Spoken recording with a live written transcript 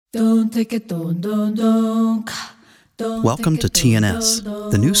Welcome to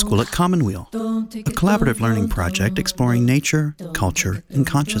TNS, the new school at Commonweal, a collaborative learning project exploring nature, culture, and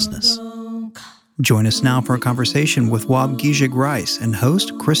consciousness. Join us now for a conversation with Waubgeshig Rice and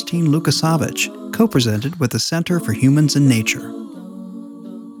host Christine Lukasavich, co-presented with the Center for Humans and Nature.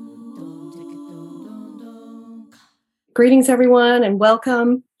 Greetings, everyone, and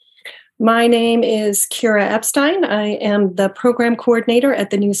welcome. My name is Kira Epstein. I am the program coordinator at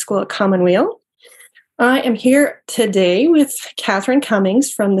the New School at Commonweal. I am here today with Catherine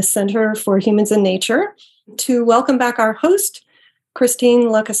Cummings from the Center for Humans and Nature to welcome back our host, Christine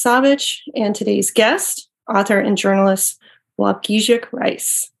Lukasavich, and today's guest, author and journalist Waubgeshig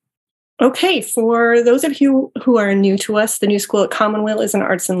Rice. Okay, for those of you who are new to us, the New School at Commonweal is an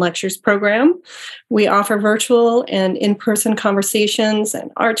arts and lectures program. We offer virtual and in-person conversations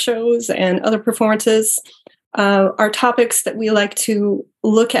and art shows and other performances. Our topics that we like to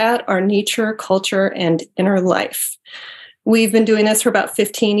look at are nature, culture, and inner life. We've been doing this for about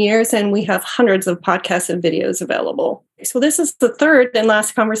 15 years, and we have hundreds of podcasts and videos available. So this is the third and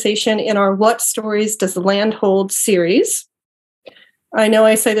last conversation in our What Stories Does the Land Hold series. I know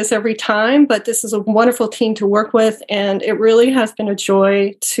I say this every time, but this is a wonderful team to work with, and it really has been a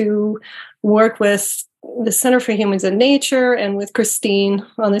joy to work with the Center for Humans and Nature and with Christine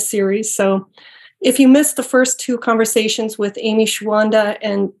on this series. So if you missed the first two conversations with Amy Shwanda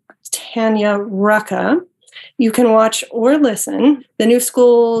and Tanya Rucka, you can watch or listen. The New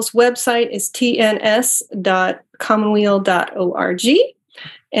School's website is tns.commonweal.org.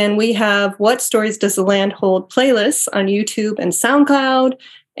 And we have What Stories Does the Land Hold playlists on YouTube and SoundCloud.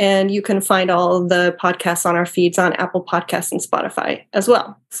 And you can find all of the podcasts on our feeds on Apple Podcasts and Spotify as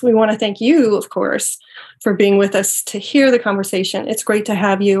well. So we want to thank you, of course, for being with us to hear the conversation. It's great to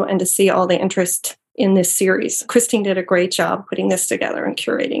have you and to see all the interest in this series. Christine did a great job putting this together and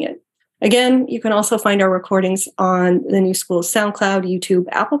curating it. Again, you can also find our recordings on the New School's SoundCloud, YouTube,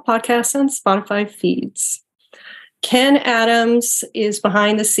 Apple Podcasts, and Spotify feeds. Ken Adams is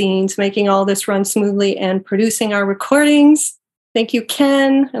behind the scenes, making all this run smoothly and producing our recordings. Thank you,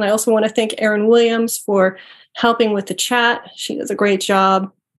 Ken. And I also want to thank Erin Williams for helping with the chat. She does a great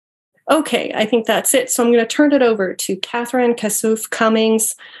job. Okay, I think that's it. So I'm going to turn it over to Catherine Kassouf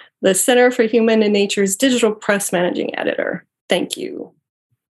Cummings, the Center for Human and Nature's digital press managing editor. Thank you.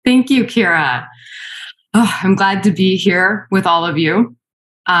 Thank you, Kira. I'm glad to be here with all of you.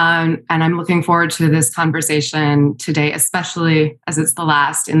 And I'm looking forward to this conversation today, especially as it's the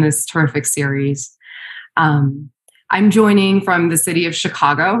last in this terrific series. I'm joining from the city of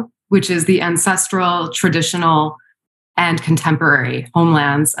Chicago, which is the ancestral, traditional, and contemporary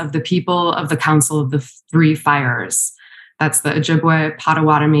homelands of the people of the Council of the Three Fires. That's the Ojibwe,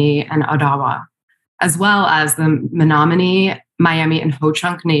 Potawatomi, and Odawa, as well as the Menominee, Miami, and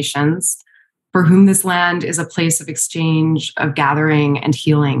Ho-Chunk nations, for whom this land is a place of exchange, of gathering, and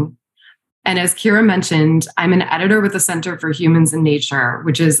healing. And as Kira mentioned, I'm an editor with the Center for Humans and Nature,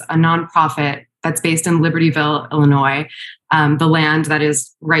 which is a nonprofit that's based in Libertyville, Illinois. The land that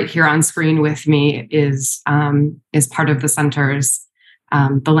is right here on screen with me is part of the center's,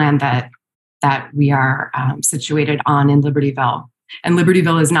 the land that we are situated on in Libertyville. And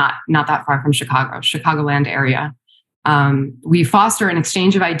Libertyville is not that far from Chicagoland area. We foster an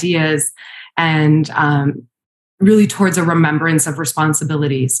exchange of ideas and really towards a remembrance of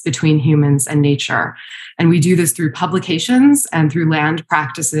responsibilities between humans and nature. And we do this through publications and through land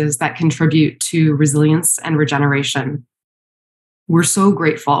practices that contribute to resilience and regeneration. We're so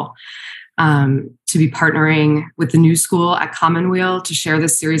grateful to be partnering with the New School at Commonweal to share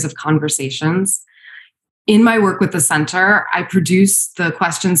this series of conversations. In my work with the center, I produce the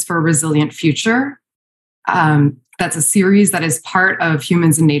Questions for a Resilient Future. That's a series that is part of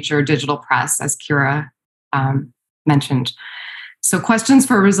Humans and Nature digital press, as Kira mentioned. So Questions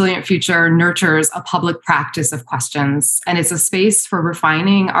for a Resilient Future nurtures a public practice of questions, and it's a space for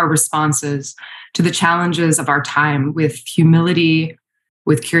refining our responses to the challenges of our time with humility,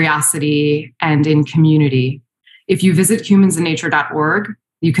 with curiosity, and in community. If you visit humansandnature.org,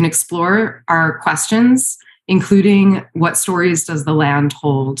 you can explore our questions, including what stories does the land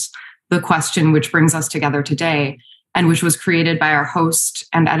hold, the question which brings us together today, and which was created by our host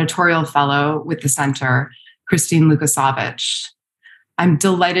and editorial fellow with the center, Christine Lukasavich. I'm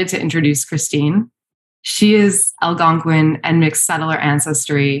delighted to introduce Christine. She is Algonquin and mixed settler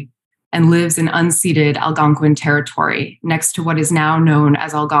ancestry and lives in unceded Algonquin territory next to what is now known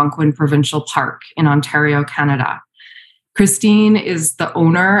as Algonquin Provincial Park in Ontario, Canada. Christine is the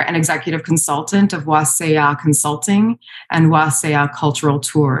owner and executive consultant of Wasaya Consulting and Wasaya Cultural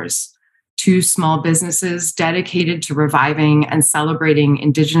Tours. two small businesses dedicated to reviving and celebrating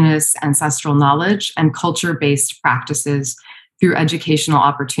Indigenous ancestral knowledge and culture-based practices through educational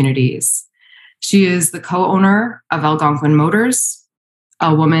opportunities. She is the co-owner of Algonquin Motors,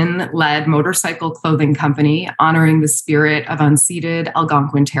 a woman-led motorcycle clothing company honoring the spirit of unceded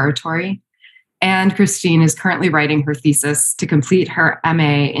Algonquin territory. And Christine is currently writing her thesis to complete her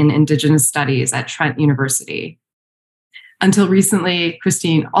MA in Indigenous Studies at Trent University. Until recently,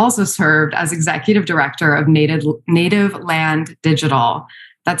 Christine also served as executive director of Native Land Digital.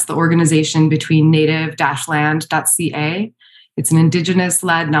 That's the organization between native-land.ca. It's an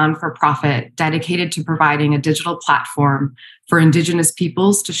Indigenous-led non-for-profit dedicated to providing a digital platform for Indigenous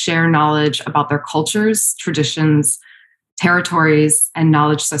peoples to share knowledge about their cultures, traditions, territories, and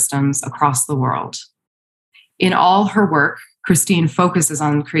knowledge systems across the world. In all her work, Christine focuses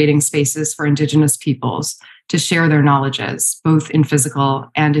on creating spaces for Indigenous peoples to share their knowledges, both in physical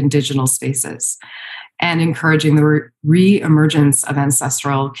and in digital spaces, and encouraging the re-emergence of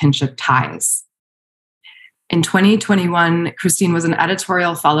ancestral kinship ties. In 2021, Christine was an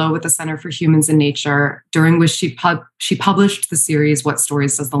editorial fellow with the Center for Humans and Nature, during which she published the series, What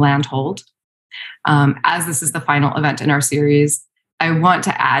Stories Does the Land Hold? As this is the final event in our series, I want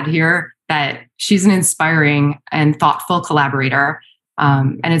to add here that she's an inspiring and thoughtful collaborator,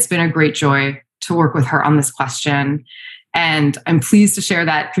 and it's been a great joy to work with her on this question. And I'm pleased to share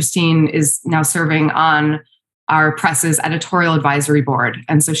that Christine is now serving on our press's editorial advisory board.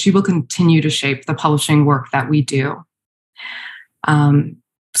 And so she will continue to shape the publishing work that we do.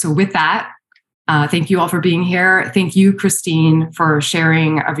 So with that, thank you all for being here. Thank you, Christine, for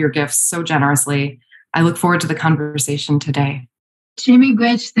sharing of your gifts so generously. I look forward to the conversation today.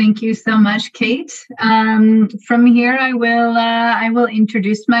 Miigwech, thank you so much, Kate. From here, I will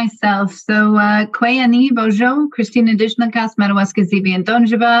introduce myself. So, Kwayani Bojo, Christine Indishnakas, Madawaska Zibi and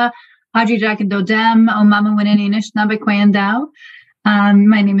Donjiba, Haji Jack and Dodem, Omama Winini Nishnabe Kwayandao.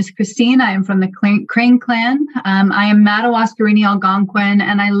 My name is Christine. I am from the Crane Clan. I am Madawaskarini Algonquin,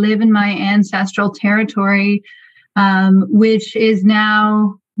 and I live in my ancestral territory, which is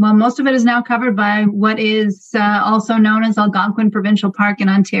now, well, most of it is now covered by what is also known as Algonquin Provincial Park in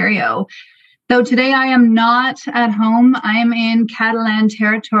Ontario. So today I am not at home. I am in Catalan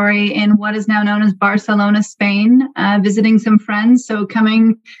territory in what is now known as Barcelona, Spain, visiting some friends. So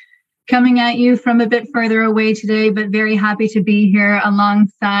coming at you from a bit further away today, but very happy to be here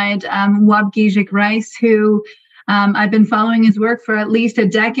alongside Waubgeshig Rice, who I've been following his work for at least a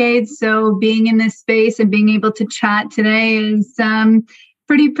decade. So being in this space and being able to chat today is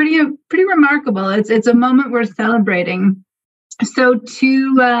pretty remarkable. It's a moment worth celebrating. So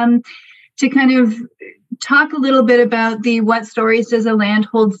to kind of talk a little bit about the What Stories Does a Land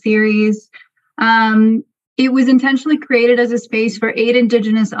Hold series, it was intentionally created as a space for 8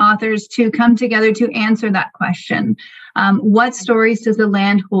 Indigenous authors to come together to answer that question. What stories does the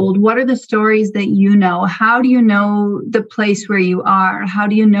land hold? What are the stories that you know? How do you know the place where you are? How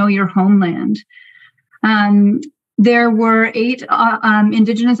do you know your homeland? There were 8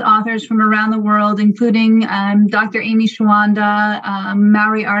 Indigenous authors from around the world, including Dr. Amy Shawanda,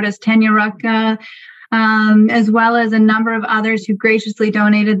 Maori artist Tanya Rucka, as well as a number of others who graciously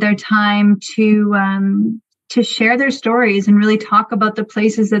donated their time to share their stories and really talk about the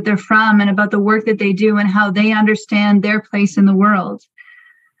places that they're from and about the work that they do and how they understand their place in the world.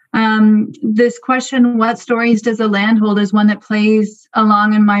 This question, what stories does a land hold, is one that plays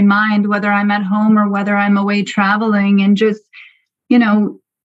along in my mind, whether I'm at home or whether I'm away traveling. And just, do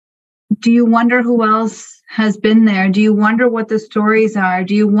you wonder who else has been there? Do you wonder what the stories are?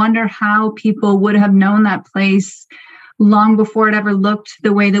 Do you wonder how people would have known that place long before it ever looked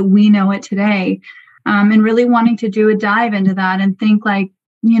the way that we know it today? And really wanting to do a dive into that and think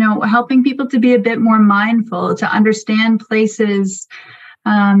helping people to be a bit more mindful, to understand places,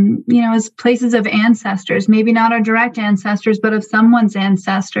 as places of ancestors, maybe not our direct ancestors, but of someone's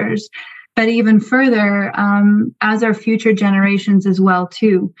ancestors, but even further, as our future generations as well,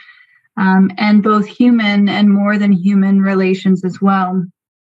 too. And both human and more than human relations as well.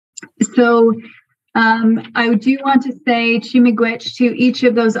 So I do want to say Miigwech to each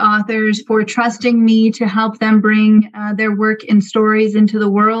of those authors for trusting me to help them bring their work and stories into the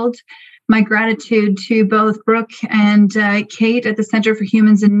world. My gratitude to both Brooke and Kate at the Center for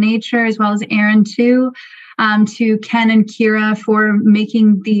Humans and Nature, as well as Aaron too, to Ken and Kira for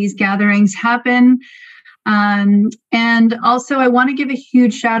making these gatherings happen. And also I want to give a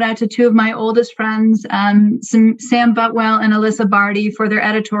huge shout out to 2 of my oldest friends, Sam Butwell and Alyssa Barty, for their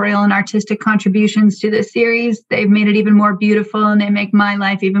editorial and artistic contributions to this series. They've made it even more beautiful and they make my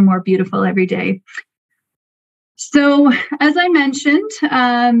life even more beautiful every day. So, as I mentioned,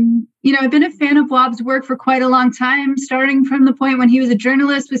 I've been a fan of Wob's work for quite a long time, starting from the point when he was a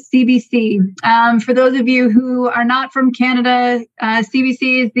journalist with CBC. For those of you who are not from Canada,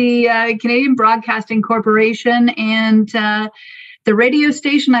 CBC is the Canadian Broadcasting Corporation, and the radio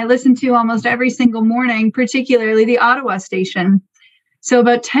station I listen to almost every single morning, particularly the Ottawa station. So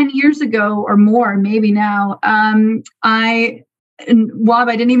about 10 years ago or more, maybe now, Wob,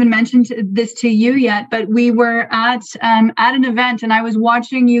 I didn't even mention this to you yet, but we were at an event, and I was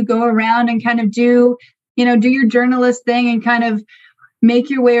watching you go around and kind of do your journalist thing and kind of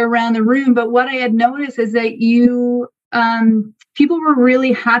make your way around the room. But what I had noticed is that people were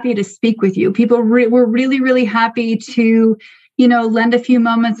really happy to speak with you. People were really, really happy to, lend a few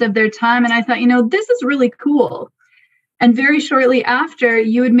moments of their time. And I thought, this is really cool. And very shortly after,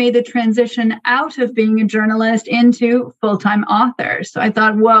 you had made the transition out of being a journalist into full-time author. So I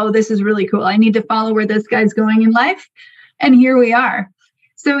thought, whoa, this is really cool. I need to follow where this guy's going in life. And here we are.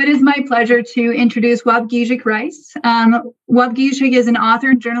 So it is my pleasure to introduce Waubgeshig Rice. Waubgeshig is an author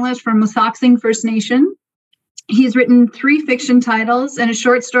and journalist from Waubgeshig First Nation. He's written 3 fiction titles, and his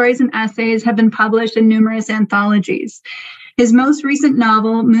short stories and essays have been published in numerous anthologies. His most recent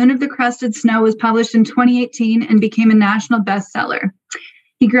novel, Moon of the Crusted Snow, was published in 2018 and became a national bestseller.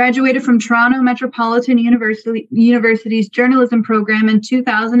 He graduated from Toronto Metropolitan University's journalism program in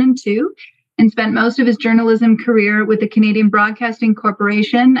 2002 and spent most of his journalism career with the Canadian Broadcasting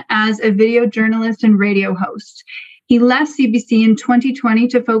Corporation as a video journalist and radio host. He left CBC in 2020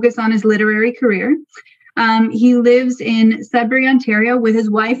 to focus on his literary career. He lives in Sudbury, Ontario, with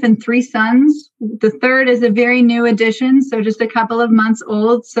his wife and 3 sons. The third is a very new addition, so just a couple of months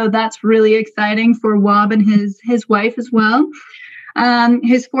old. So that's really exciting for Wob and his wife as well.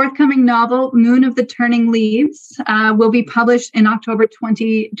 His forthcoming novel, Moon of the Turning Leaves, will be published in October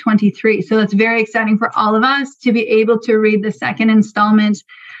 2023. So that's very exciting for all of us to be able to read the second installment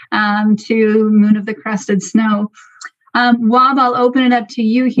to Moon of the Crusted Snow. Wob, I'll open it up to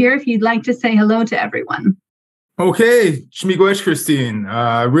you here if you'd like to say hello to everyone. Okay, Shmigwesh, Christine.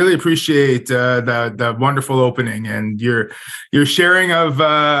 Really appreciate that wonderful opening and your sharing of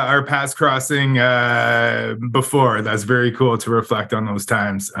our paths crossing before. That's very cool to reflect on those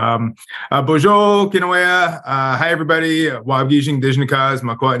times. Bonjour, Kinawea. Hi, everybody. Waubgeshig Indigenous,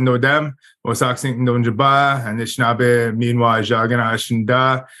 Makwat Ndodem, Waubgeshig Ndonjaba, Anishinaabe, Minwa Jagana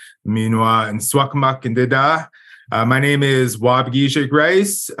Ashinda, Minwa and Swakmak Ndida. My name is Waubgeshig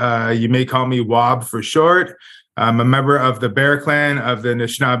Rice. You may call me Wob for short. I'm a member of the Bear Clan of the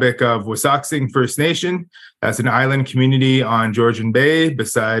Anishinaabe of Waubgeshig First Nation. That's an island community on Georgian Bay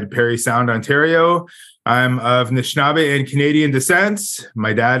beside Parry Sound, Ontario. I'm of Anishinaabe and Canadian descent.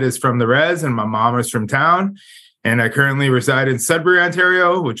 My dad is from the res and my mom is from town. And I currently reside in Sudbury,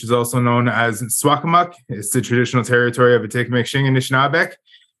 Ontario, which is also known as Swakamuck. It's the traditional territory of Atikamekshing and Anishinaabe.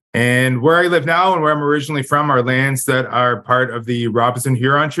 And where I live now and where I'm originally from are lands that are part of the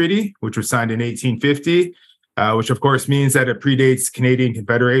Robinson-Huron Treaty, which was signed in 1850, which of course means that it predates Canadian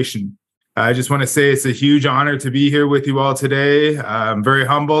Confederation. I just want to say it's a huge honor to be here with you all today. I'm very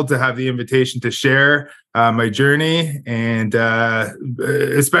humbled to have the invitation to share my journey and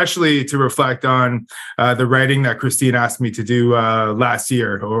especially to reflect on the writing that Christine asked me to do last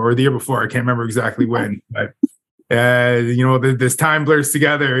year or the year before. I can't remember exactly when, but this time blurs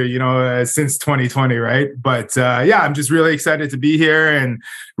together, since 2020, right? But I'm just really excited to be here and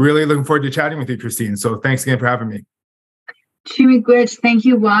really looking forward to chatting with you, Christine. So thanks again for having me. Chimigwich, thank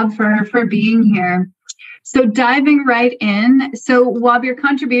you, Wob, for being here. So diving right in. So Wob, your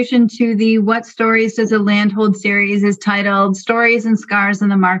contribution to the What Stories Does a Land Hold series is titled Stories and Scars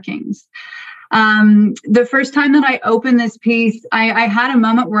and the Markings. The first time that I opened this piece, I had a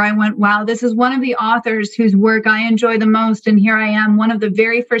moment where I went, wow, this is one of the authors whose work I enjoy the most. And here I am, one of the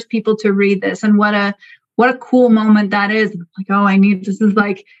very first people to read this. And what a cool moment that is. Like, this is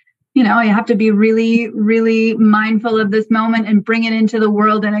like, I have to be really, really mindful of this moment and bring it into the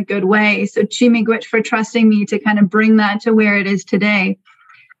world in a good way. So Chimigwich for trusting me to kind of bring that to where it is today.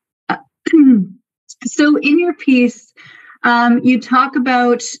 So in your piece, you talk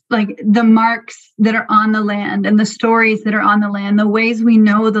about like the marks that are on the land and the stories that are on the land, the ways we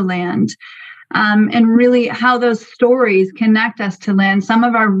know the land, and really how those stories connect us to land. Some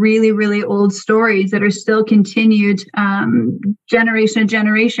of our really, really old stories that are still continued generation to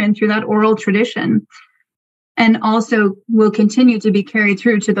generation through that oral tradition, and also will continue to be carried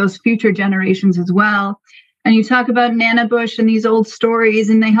through to those future generations as well. And you talk about Nanabush and these old stories,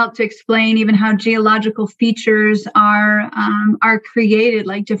 and they help to explain even how geological features are created,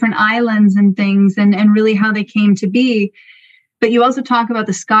 like different islands and things, and really how they came to be. but you also talk about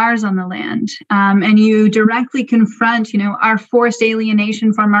the scars on the land, and you directly confront, our forced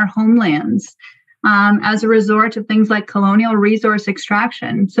alienation from our homelands as a result of things like colonial resource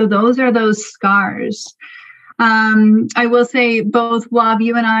extraction. So those are those scars. I will say both Wob,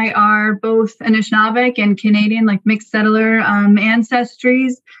 you and I are both Anishinaabeg and Canadian, like mixed settler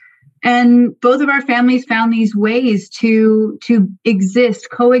ancestries. And both of our families found these ways to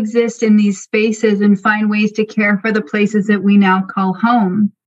coexist in these spaces and find ways to care for the places that we now call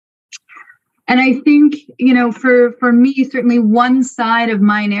home. And I think, for me, certainly one side of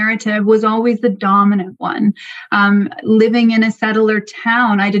my narrative was always the dominant one. Living in a settler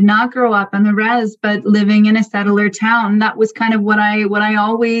town, I did not grow up in the res, but living in a settler town, that was kind of what I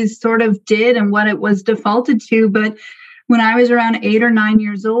always sort of did and what it was defaulted to. But when I was around 8 or 9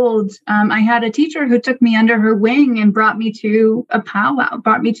 years old, I had a teacher who took me under her wing and brought me to a powwow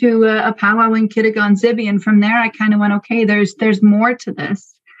in Kitigan Zibi. And from there, I kind of went, okay, there's more to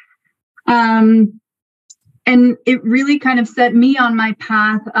this. And it really kind of set me on my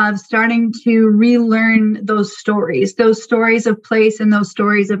path of starting to relearn those stories of place and those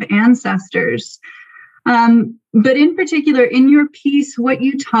stories of ancestors. But in particular, in your piece, what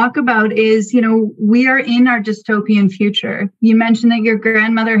you talk about is, we are in our dystopian future. You mentioned that your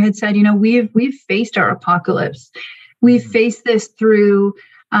grandmother had said, we've faced our apocalypse. We've faced this through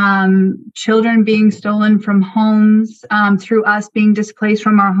children being stolen from homes, through us being displaced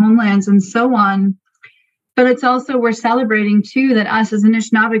from our homelands and so on. But it's also, we're celebrating too, that us as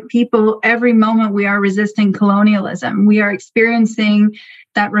Anishinaabe people, every moment we are resisting colonialism. We are experiencing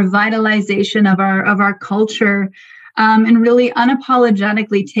that revitalization of our culture, and really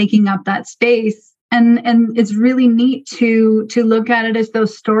unapologetically taking up that space. And it's really neat to look at it as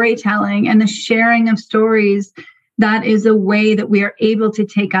those storytelling and the sharing of stories. That is a way that we are able to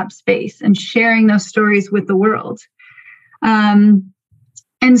take up space and sharing those stories with the world. And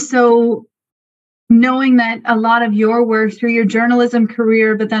so knowing that a lot of your work through your journalism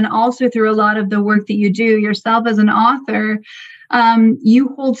career, but then also through a lot of the work that you do yourself as an author,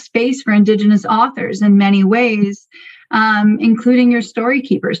 you hold space for Indigenous authors in many ways, including your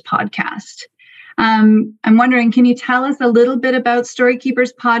Storykeepers podcast. I'm wondering, can you tell us a little bit about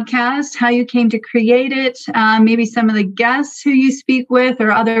Storykeepers podcast, how you came to create it, maybe some of the guests who you speak with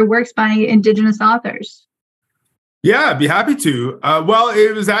or other works by Indigenous authors? Yeah, I'd be happy to. Well,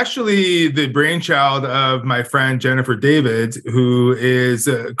 it was actually the brainchild of my friend Jennifer David, who is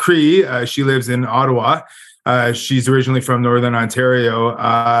Cree. She lives in Ottawa. She's originally from Northern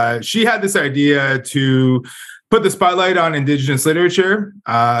Ontario. She had this idea to put the spotlight on Indigenous literature,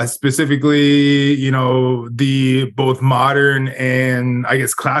 specifically, the both modern and I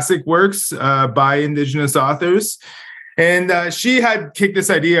guess classic works by Indigenous authors. And she had kicked this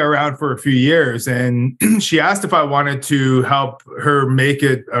idea around for a few years, and she asked if I wanted to help her make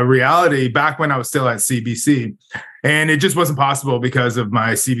it a reality back when I was still at CBC. And it just wasn't possible because of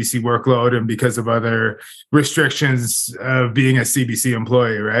my CBC workload and because of other restrictions of being a CBC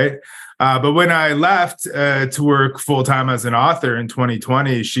employee, right? But when I left to work full-time as an author in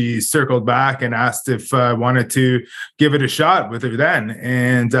 2020, she circled back and asked if I wanted to give it a shot with her then.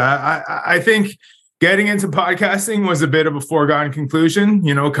 And I think getting into podcasting was a bit of a foregone conclusion,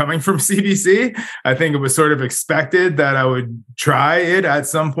 coming from CBC. I think it was sort of expected that I would try it at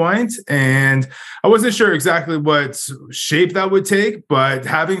some point. And I wasn't sure exactly what shape that would take, but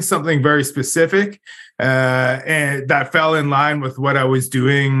having something very specific and that fell in line with what I was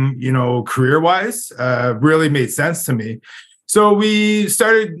doing, career-wise, really made sense to me. So we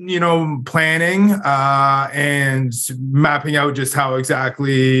started, planning and mapping out just how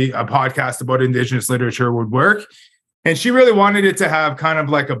exactly a podcast about Indigenous literature would work. And she really wanted it to have kind of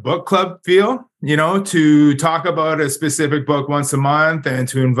like a book club feel, to talk about a specific book once a month and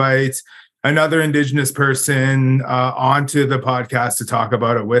to invite another Indigenous person onto the podcast to talk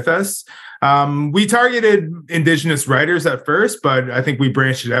about it with us. We targeted Indigenous writers at first, but I think we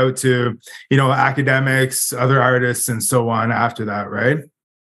branched it out to, academics, other artists, and so on after that, right?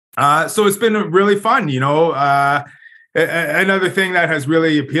 So it's been really fun, Another thing that has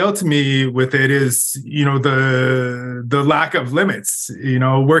really appealed to me with it is, the lack of limits.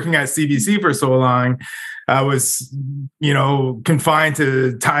 Working at CBC for so long, I was, confined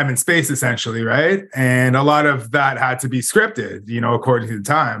to time and space essentially, right? And a lot of that had to be scripted, according to the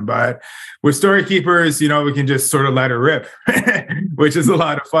time. But with Storykeepers, we can just sort of let it rip, which is a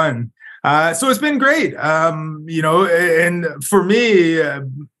lot of fun. So it's been great, and for me,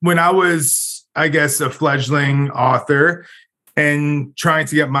 when I was, I guess, a fledgling author and trying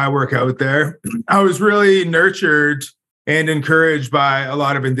to get my work out there, I was really nurtured and encouraged by a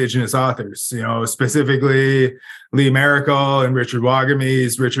lot of Indigenous authors, specifically Lee Maracle and Richard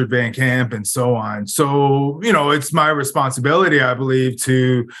Waubgeshig, Richard Van Camp, and so on. So, it's my responsibility, I believe,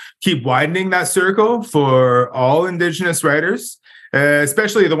 to keep widening that circle for all Indigenous writers,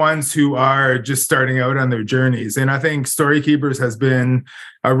 especially the ones who are just starting out on their journeys. And I think Story Keepers has been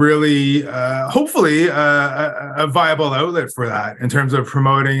a really, hopefully, a viable outlet for that in terms of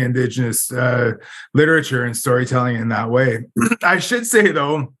promoting Indigenous literature and storytelling in that way. I should say,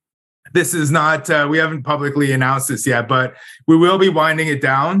 though, this is not, we haven't publicly announced this yet, but we will be winding it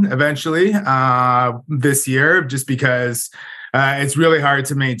down eventually this year, just because it's really hard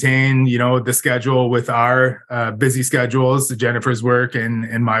to maintain, the schedule with our busy schedules, Jennifer's work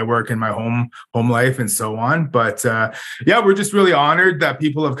and my work and my home life and so on. But we're just really honored that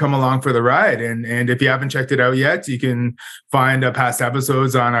people have come along for the ride. And if you haven't checked it out yet, you can find past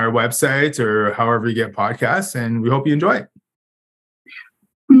episodes on our website or however you get podcasts. And we hope you enjoy it.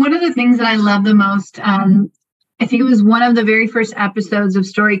 One of the things that I love the most, I think it was one of the very first episodes of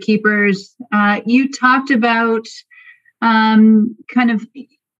Story Keepers, you talked about kind of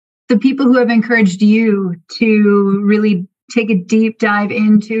the people who have encouraged you to really take a deep dive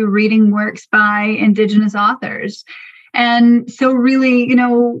into reading works by Indigenous authors. And so really,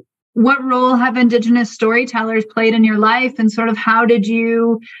 what role have Indigenous storytellers played in your life, and sort of how did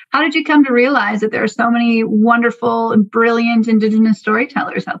you come to realize that there are so many wonderful and brilliant Indigenous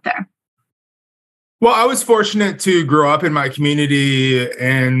storytellers out there? Well, I was fortunate to grow up in my community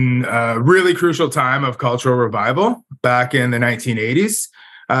in a really crucial time of cultural revival back in the 1980s.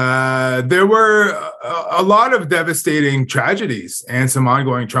 There were a lot of devastating tragedies and some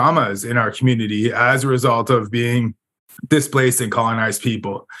ongoing traumas in our community as a result of being displaced and colonized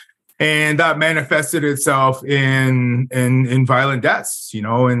people. And that manifested itself in violent deaths,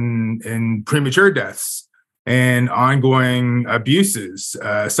 in premature deaths and ongoing abuses,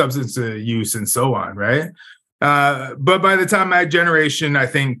 substance use, and so on, right? But by the time my generation, I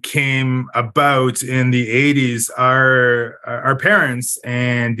think, came about in the 80s, our parents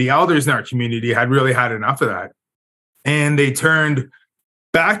and the elders in our community had really had enough of that. And they turned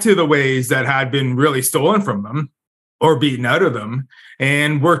back to the ways that had been really stolen from them or beaten out of them,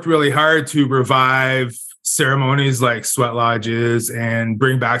 and worked really hard to revive ceremonies like sweat lodges and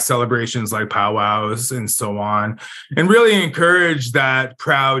bring back celebrations like powwows and so on, and really encourage that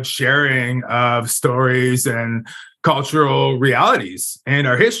proud sharing of stories and cultural realities and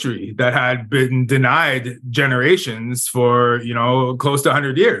our history that had been denied generations for, close to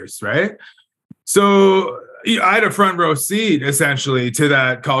 100 years, right? So I had a front row seat, essentially, to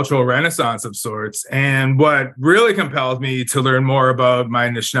that cultural renaissance of sorts. And what really compelled me to learn more about my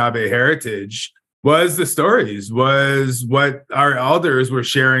Anishinaabe heritage was the stories, was what our elders were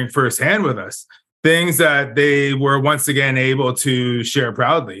sharing firsthand with us, things that they were once again able to share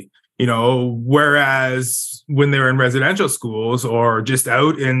proudly. Whereas when they were in residential schools or just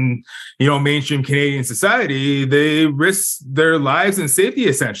out in, mainstream Canadian society, they risked their lives and safety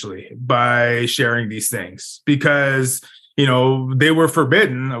essentially by sharing these things because, they were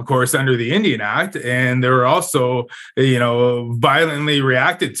forbidden, of course, under the Indian Act. And they were also, violently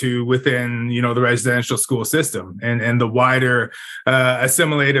reacted to within, the residential school system and the wider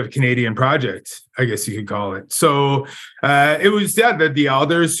assimilative Canadian project, I guess you could call it. So it was that the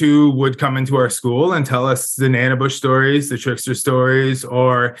elders who would come into our school and tell us the Nanabush stories, the trickster stories,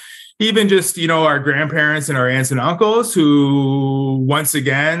 or even just, our grandparents and our aunts and uncles who once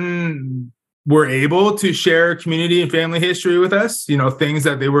again were able to share community and family history with us, things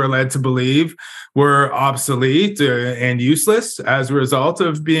that they were led to believe were obsolete and useless as a result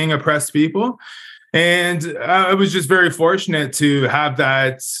of being oppressed people. And I was just very fortunate to have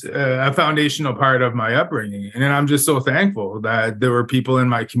that a foundational part of my upbringing. And I'm just so thankful that there were people in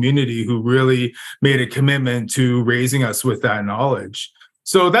my community who really made a commitment to raising us with that knowledge.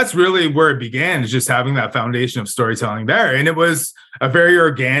 So that's really where it began, is just having that foundation of storytelling there. And it was a very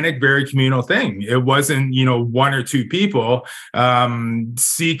organic, very communal thing. It wasn't, one or two people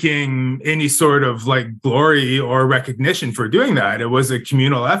seeking any sort of glory or recognition for doing that. It was a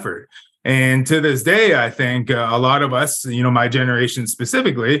communal effort. And to this day, I think a lot of us, my generation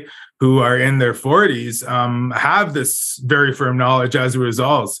specifically, who are in their 40s, have this very firm knowledge as a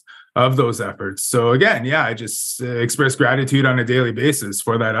result of those efforts. So again, I just express gratitude on a daily basis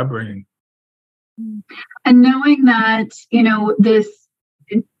for that upbringing. And knowing that, this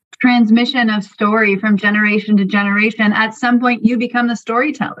transmission of story from generation to generation, at some point you become the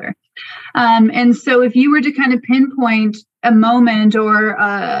storyteller. And so if you were to kind of pinpoint a moment or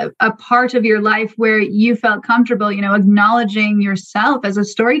a part of your life where you felt comfortable, acknowledging yourself as a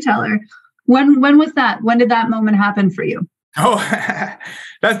storyteller, When was that? When did that moment happen for you? Oh,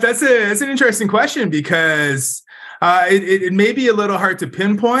 that's an interesting question, because it may be a little hard to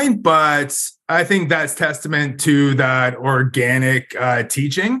pinpoint, but I think that's testament to that organic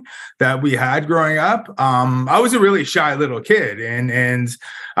teaching that we had growing up. I was a really shy little kid, and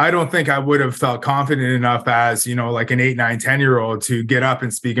I don't think I would have felt confident enough as, like an 8, 9, 10-year-old to get up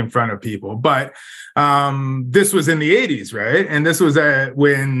and speak in front of people. But this was in the 80s, right? And this was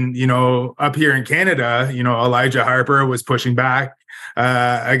when, up here in Canada, Elijah Harper was pushing back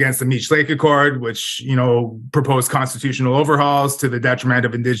against the Meech Lake Accord, which, proposed constitutional overhauls to the detriment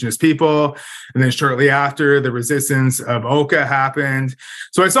of Indigenous people. And then shortly after, the resistance of Oka happened.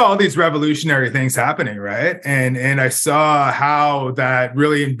 So I saw all these revolutionary things happening, right? And I saw how that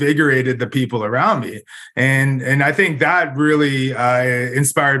really invigorated the people around me. And I think that really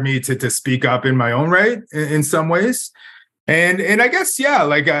inspired me to speak up in my own right in some ways. And I guess,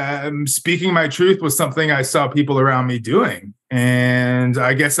 speaking my truth was something I saw people around me doing. And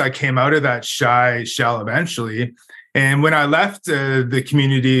I guess I came out of that shy shell eventually. And when I left the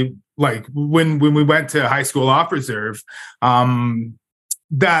community, like when we went to high school off reserve,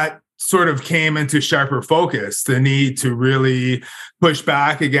 that sort of came into sharper focus, the need to really push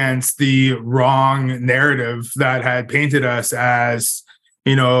back against the wrong narrative that had painted us as,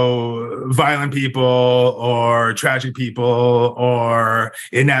 violent people or tragic people or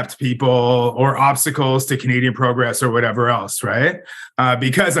inept people or obstacles to Canadian progress or whatever else, right?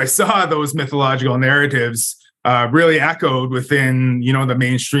 Because I saw those mythological narratives really echoed within, the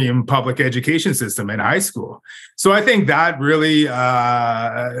mainstream public education system in high school. So I think that really,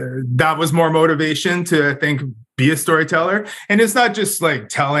 that was more motivation to, I think, be a storyteller. And it's not just like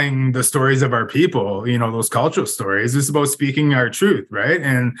telling the stories of our people, those cultural stories. It's about speaking our truth, right?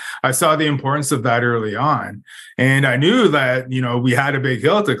 And I saw the importance of that early on. And I knew that, we had a big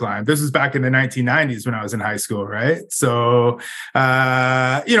hill to climb. This was back in the 1990s when I was in high school, right? So,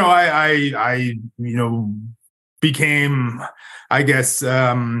 I became, I guess,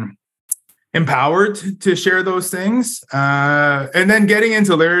 empowered to share those things. And then getting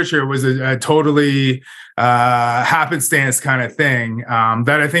into literature was a totally happenstance kind of thing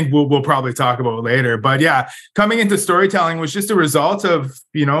that I think we'll probably talk about later. But yeah, coming into storytelling was just a result of,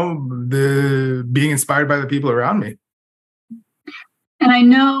 the being inspired by the people around me. And I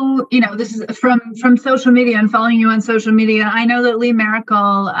know, this is from social media and following you on social media. I know that Lee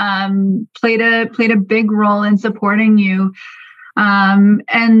Maracle played a big role in supporting you.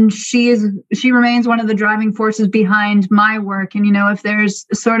 And she remains one of the driving forces behind my work. And, if there's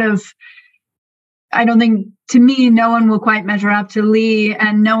sort of, I don't think, to me, no one will quite measure up to Lee,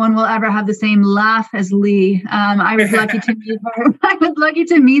 and no one will ever have the same laugh as Lee. I was lucky to meet her. I was lucky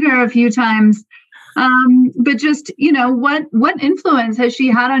to meet her a few times. But just, what influence has she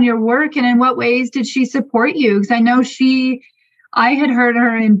had on your work, and in what ways did she support you? Because I know I had heard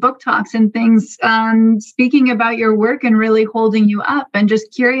her in book talks and things, speaking about your work and really holding you up, and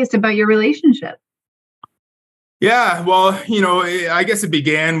just curious about your relationship. Yeah, well, I guess it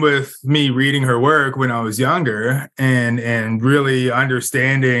began with me reading her work when I was younger and really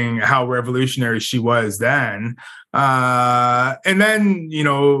understanding how revolutionary she was then. And then,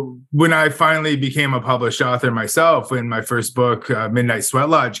 when I finally became a published author myself, when my first book, Midnight Sweat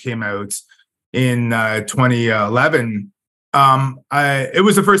Lodge, came out in 2011, it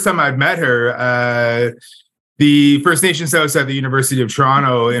was the first time I'd met her. The First Nations House at the University of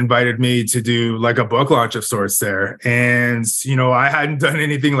Toronto invited me to do like a book launch of sorts there. And, I hadn't done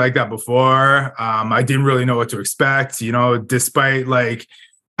anything like that before. I didn't really know what to expect, despite like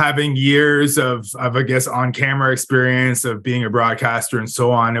having years of I guess, on-camera experience of being a broadcaster and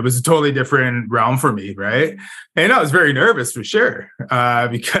so on. It was a totally different realm for me, right? And I was very nervous for sure,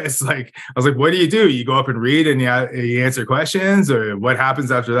 because I was like, what do? You go up and read and you answer questions, or what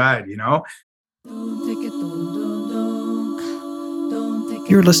happens after that,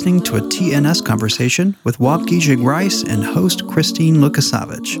 You're listening to a TNS conversation with Waubgeshig Rice and host Christine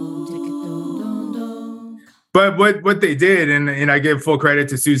Lukasavich. But what they did, and I give full credit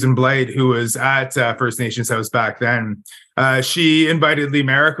to Susan Blight, who was at First Nations House back then, she invited Lee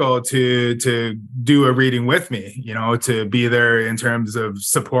Maracle to do a reading with me, to be there in terms of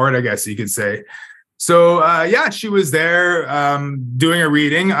support, I guess you could say. So, she was there doing a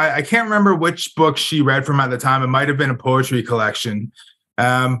reading. I can't remember which book she read from at the time. It might have been a poetry collection.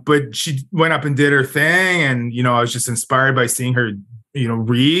 But she went up and did her thing. And, I was just inspired by seeing her,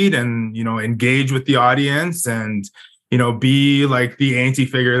 read and, engage with the audience and, be like the auntie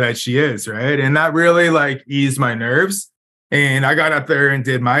figure that she is. Right. And that really like eased my nerves. And I got up there and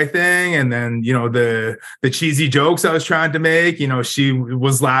did my thing. And then, the cheesy jokes I was trying to make, she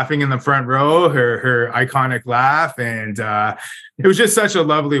was laughing in the front row, her iconic laugh. And it was just such a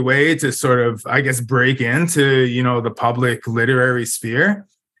lovely way to sort of, I guess, break into, the public literary sphere.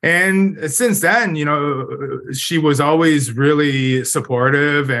 And since then, she was always really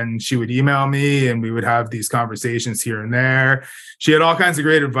supportive, and she would email me and we would have these conversations here and there. She had all kinds of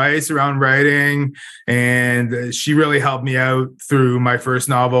great advice around writing, and she really helped me out through my first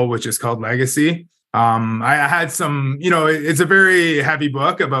novel, which is called Legacy. I had some, it's a very heavy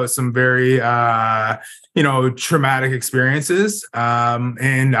book about some very, traumatic experiences.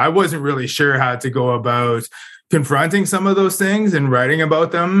 And I wasn't really sure how to go about confronting some of those things and writing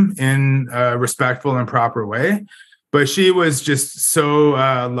about them in a respectful and proper way. But she was just so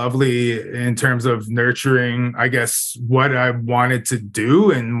lovely in terms of nurturing, I guess, what I wanted to do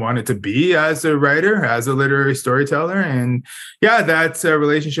and wanted to be as a writer, as a literary storyteller. And yeah, that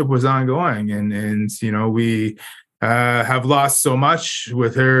relationship was ongoing. And we have lost so much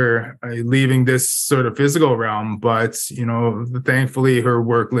with her leaving this sort of physical realm. But, thankfully, her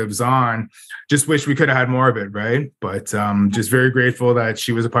work lives on. Just wish we could have had more of it, right? But just very grateful that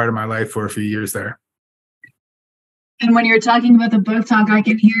she was a part of my life for a few years there. And when you're talking about the book talk, I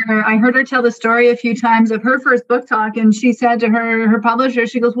heard her tell the story a few times of her first book talk. And she said to her publisher,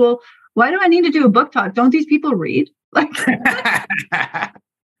 she goes, well, why do I need to do a book talk? Don't these people read?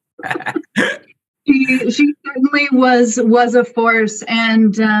 She certainly was a force,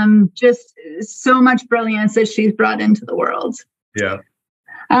 and just so much brilliance that she's brought into the world. Yeah.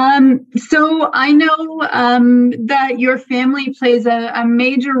 So I know that your family plays a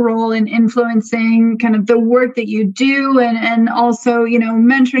major role in influencing kind of the work that you do, and also,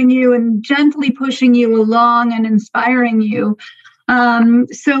 mentoring you and gently pushing you along and inspiring you.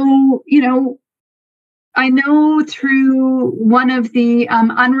 I know through one of the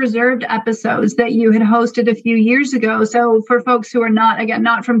unreserved episodes that you had hosted a few years ago. So for folks who are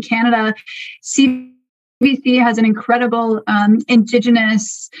not from Canada, CBC has an incredible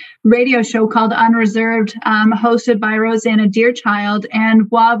Indigenous radio show called Unreserved, hosted by Rosanna Deerchild, and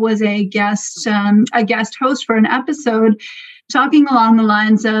Waub was a guest host for an episode talking along the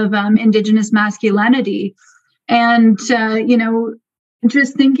lines of Indigenous masculinity, and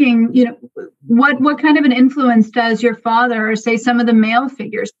just thinking, what kind of an influence does your father, or say some of the male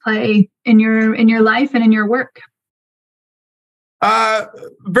figures, play in your life and in your work?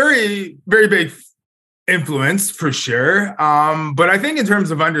 Very, very big influence for sure. But I think in terms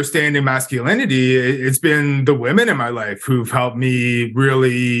of understanding masculinity, it's been the women in my life who've helped me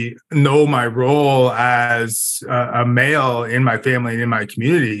really know my role as a male in my family and in my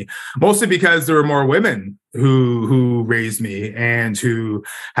community, mostly because there were more women who raised me and who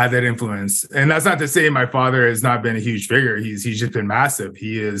had that influence. And that's not to say my father has not been a huge figure. He's just been massive.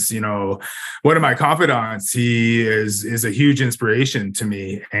 He is, one of my confidants. He is a huge inspiration to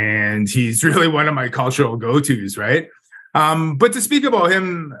me, and he's really one of my cultural go-tos, right? But to speak about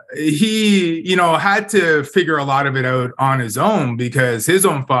him, he, had to figure a lot of it out on his own, because his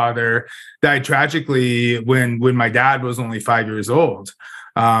own father died tragically when my dad was only 5 years old.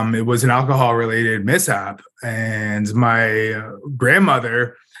 It was an alcohol-related mishap, and my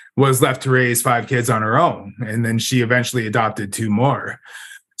grandmother was left to raise 5 kids on her own, and then she eventually adopted 2 more.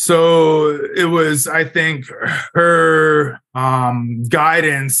 So it was, I think, her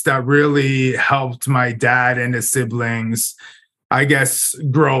guidance that really helped my dad and his siblings, I guess,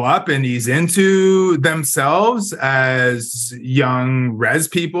 grow up and ease into themselves as young res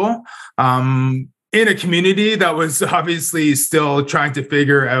people. In a community that was obviously still trying to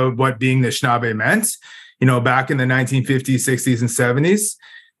figure out what being Anishinaabe meant, back in the 1950s, 60s, and 70s.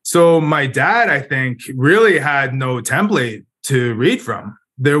 So my dad, I think, really had no template to read from.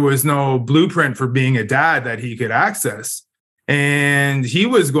 There was no blueprint for being a dad that he could access. And he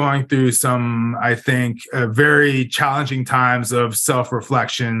was going through some, I think, very challenging times of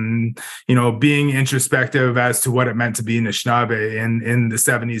self-reflection, being introspective as to what it meant to be Anishinaabe in the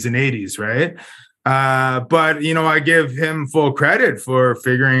 70s and 80s, right? But, I give him full credit for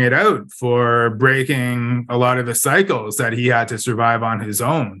figuring it out, for breaking a lot of the cycles that he had to survive on his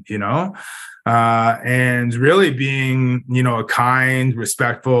own, and really being, a kind,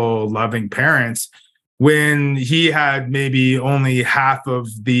 respectful, loving parent when he had maybe only half of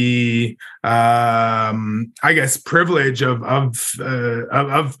the, I guess, privilege of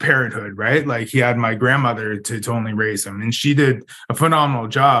parenthood, right? Like he had my grandmother to only raise him, and she did a phenomenal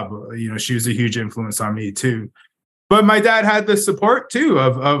job. She was a huge influence on me too. But my dad had the support too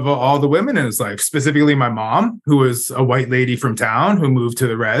of all the women in his life, specifically my mom, who was a white lady from town who moved to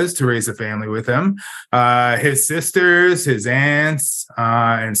the res to raise a family with him, his sisters, his aunts,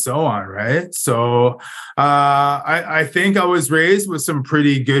 and so on, right? So I think I was raised with some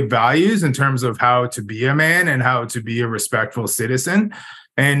pretty good values in terms of how to be a man and how to be a respectful citizen.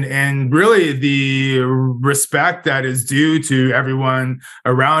 And really the respect that is due to everyone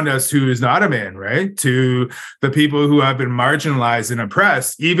around us who is not a man, right? To the people who have been marginalized and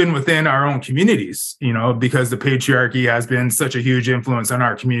oppressed, even within our own communities, because the patriarchy has been such a huge influence on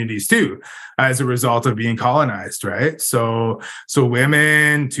our communities too, as a result of being colonized, right? So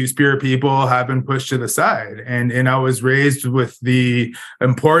women, two-spirit people have been pushed to the side. And I was raised with the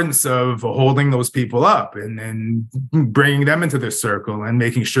importance of holding those people up and bringing them into this circle and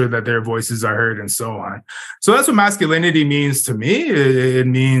making sure that their voices are heard and so on. So that's what masculinity means to me. It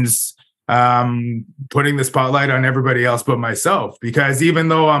means putting the spotlight on everybody else but myself, because even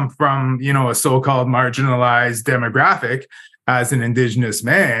though I'm from, a so-called marginalized demographic as an Indigenous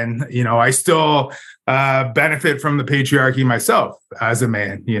man, I still benefit from the patriarchy myself as a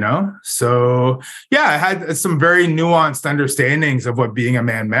man, So yeah, I had some very nuanced understandings of what being a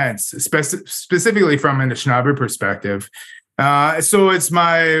man meant, specifically from an Anishinaabe perspective. So it's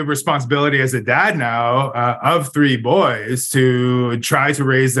my responsibility as a dad now of 3 boys to try to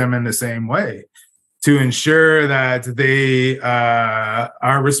raise them in the same way, to ensure that they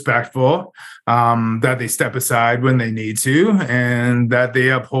are respectful, that they step aside when they need to, and that they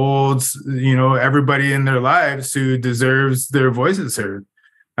uphold, everybody in their lives who deserves their voices heard.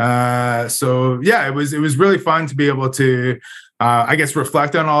 So yeah, it was really fun to be able to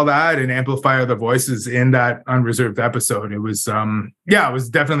reflect on all that and amplify the voices in that unreserved episode. It was, it was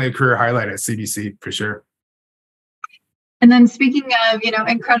definitely a career highlight at CBC for sure. And then speaking of,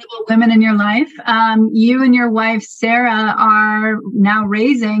 incredible women in your life, you and your wife, Sarah, are now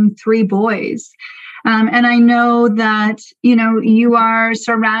raising 3 boys. And I know that, you are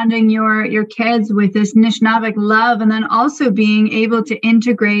surrounding your kids with this Anishinaabeg love, and then also being able to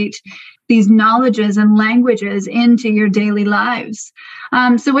integrate these knowledges and languages into your daily lives.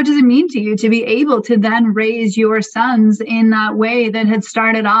 So what does it mean to you to be able to then raise your sons in that way that had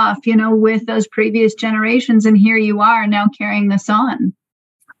started off, with those previous generations, and here you are now carrying this on?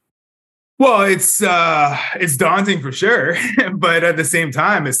 Well, it's daunting for sure, but at the same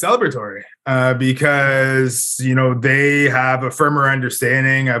time, it's celebratory because, they have a firmer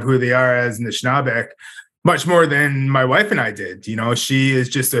understanding of who they are as Anishinaabe, much more than my wife and I did. She is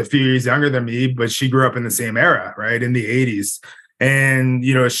just a few years younger than me, but she grew up in the same era, right, in the 80s. And,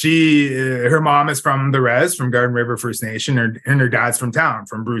 her mom is from the res, from Garden River First Nation, and her dad's from town,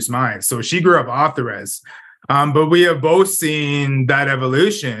 from Bruce Mines. So she grew up off the res. But we have both seen that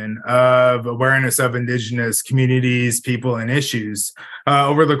evolution of awareness of Indigenous communities, people, and issues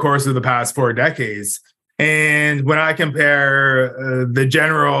over the course of the past 4 decades. And when I compare the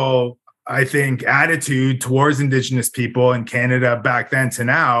general, I think, attitude towards Indigenous people in Canada back then to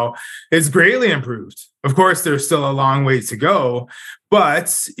now, it's greatly improved. Of course, there's still a long way to go, but,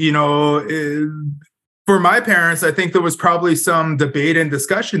 for my parents, I think there was probably some debate and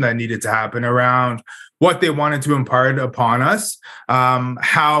discussion that needed to happen around what they wanted to impart upon us,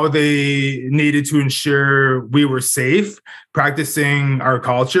 how they needed to ensure we were safe practicing our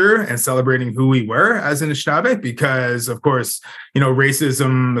culture and celebrating who we were as Anishinaabe, because, of course,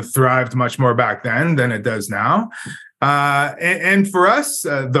 racism thrived much more back then than it does now. And for us,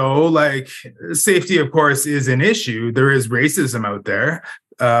 though, safety, of course, is an issue. There is racism out there.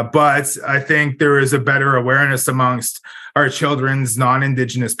 But I think there is a better awareness amongst our children's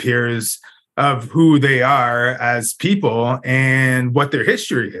non-Indigenous peers of who they are as people and what their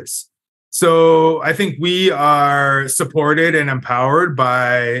history is. So I think we are supported and empowered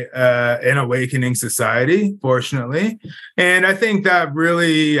by an awakening society, fortunately. And I think that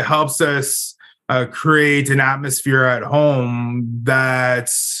really helps us create an atmosphere at home that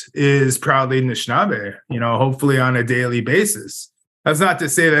is proudly Anishinaabe, hopefully on a daily basis. That's not to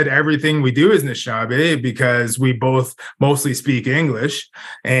say that everything we do is Anishinaabe, because we both mostly speak English,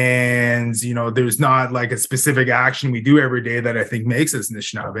 and there's not a specific action we do every day that I think makes us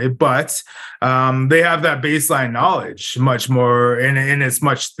Anishinaabe, but they have that baseline knowledge much more, and it's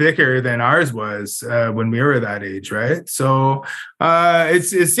much thicker than ours was when we were that age, right? So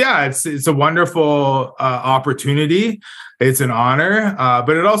it's a wonderful opportunity. It's an honor,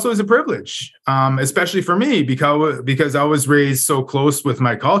 but it also is a privilege, especially for me because I was raised so close with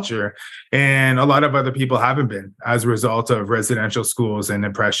my culture, and a lot of other people haven't been as a result of residential schools and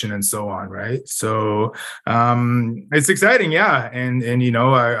oppression and so on, right? So it's exciting, yeah. And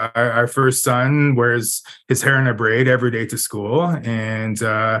our first son wears his hair in a braid every day to school, and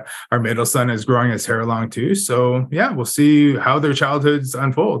our middle son is growing his hair long too. So yeah, we'll see how their childhoods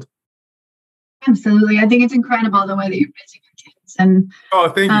unfold. Absolutely. I think it's incredible the way that you're raising your kids. And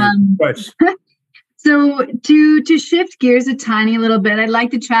thank you so much. So to shift gears a tiny little bit, I'd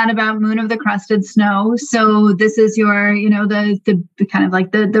like to chat about Moon of the Crusted Snow. So this is your, the kind of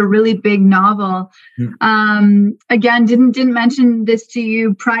like the really big novel. Again, didn't mention this to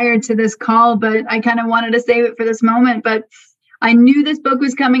you prior to this call, but I kind of wanted to save it for this moment. But I knew this book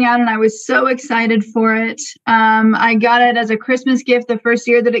was coming out and I was so excited for it. I got it as a Christmas gift the first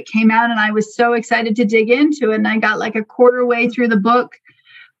year that it came out, and I was so excited to dig into it. And I got like a quarter way through the book.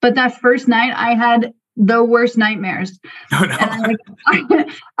 But that first night I had the worst nightmares. Oh, no.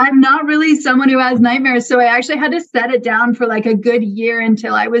 I'm not really someone who has nightmares. So I actually had to set it down for like a good year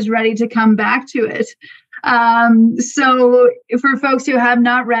until I was ready to come back to it. So for folks who have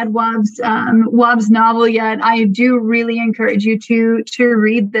not read Waub's novel yet, I do really encourage you to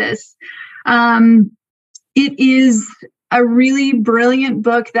read this. It is a really brilliant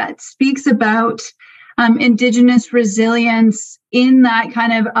book that speaks about Indigenous resilience in that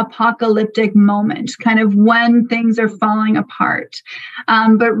kind of apocalyptic moment, kind of when things are falling apart,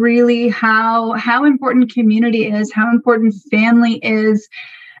 but really how important community is, how important family is,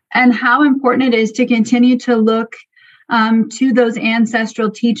 and how important it is to continue to look to those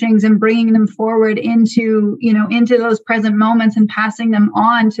ancestral teachings and bringing them forward into those present moments and passing them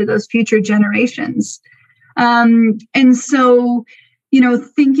on to those future generations. And so,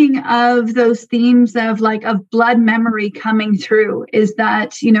 thinking of those themes of blood memory coming through is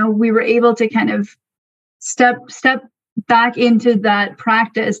that, we were able to kind of step back into that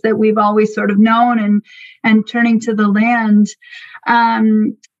practice that we've always sort of known and turning to the land,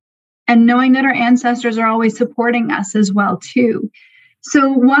 and knowing that our ancestors are always supporting us as well too. So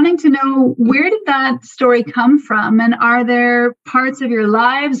wanting to know, where did that story come from? And are there parts of your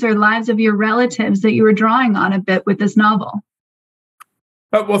lives or lives of your relatives that you were drawing on a bit with this novel?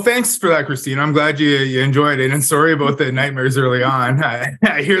 Well, thanks for that, Christine. I'm glad you enjoyed it. And sorry about the nightmares early on.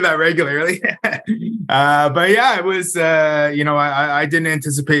 I hear that regularly. But yeah, it was, I didn't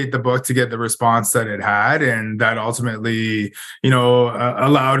anticipate the book to get the response that it had. And that ultimately,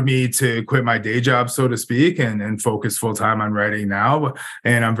 allowed me to quit my day job, so to speak, and focus full time on writing now.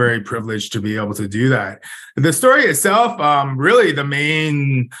 And I'm very privileged to be able to do that. The story itself, really the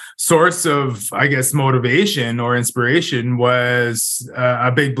main source of, I guess, motivation or inspiration was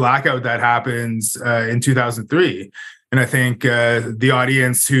a big blackout that happens in 2003. And I think the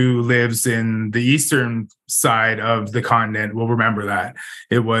audience who lives in the eastern side of the continent will remember that.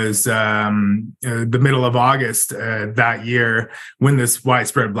 It was the middle of August that year when this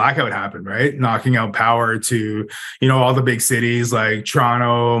widespread blackout happened, right? Knocking out power to, all the big cities like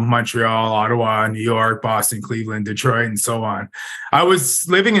Toronto, Montreal, Ottawa, New York, Boston, Cleveland, Detroit, and so on. I was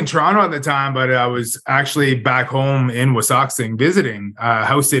living in Toronto at the time, but I was actually back home in Waubgeshig visiting,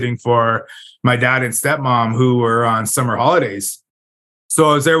 house sitting for my dad and stepmom who were on summer holidays. So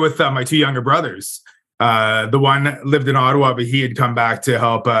I was there with my two younger brothers. The one lived in Ottawa, but he had come back to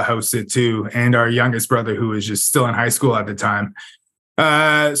help house sit too. And our youngest brother, who was just still in high school at the time.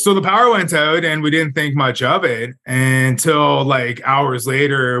 So the power went out and we didn't think much of it until like hours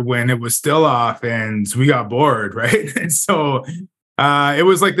later when it was still off and we got bored, right? And so it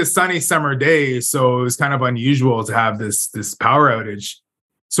was like this sunny summer day. So it was kind of unusual to have this power outage.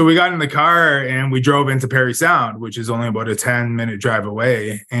 So we got in the car and we drove into Parry Sound, which is only about a 10-minute drive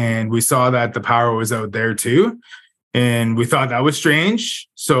away. And we saw that the power was out there too. And we thought that was strange.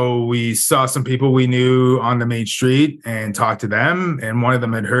 So we saw some people we knew on the main street and talked to them. And one of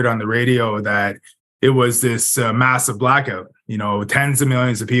them had heard on the radio that it was this massive blackout. Tens of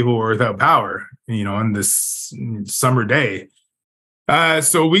millions of people were without power, in this summer day.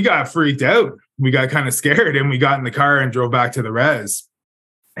 So we got freaked out. We got kind of scared and we got in the car and drove back to the res.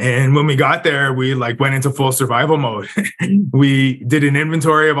 And when we got there, we went into full survival mode. We did an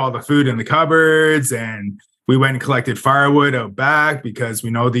inventory of all the food in the cupboards, and we went and collected firewood out back because we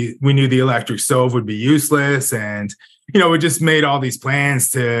knew the electric stove would be useless. And, we just made all these plans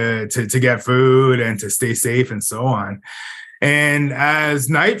to get food and to stay safe and so on. And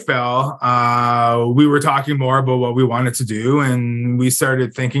as night fell, we were talking more about what we wanted to do. And we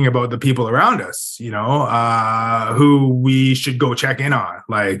started thinking about the people around us, who we should go check in on,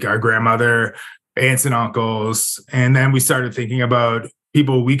 like our grandmother, aunts and uncles. And then we started thinking about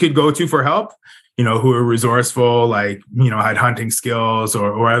people we could go to for help who were resourceful, like, had hunting skills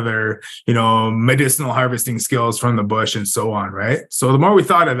or other, medicinal harvesting skills from the bush and so on, right? So the more we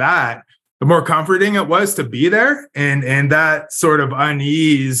thought of that, the more comforting it was to be there. And that sort of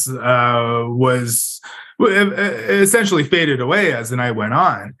unease was essentially faded away as the night went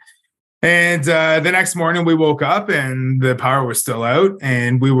on. And the next morning we woke up and the power was still out,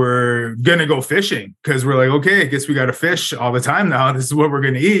 and we were going to go fishing because we're like, okay, I guess we got to fish all the time now. This is what we're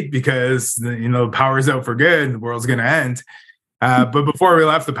going to eat because, the power's out for good. The world's going to end. But before we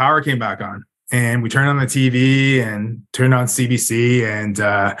left, the power came back on, and we turned on the TV and turned on CBC and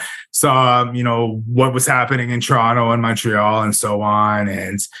saw, what was happening in Toronto and Montreal and so on.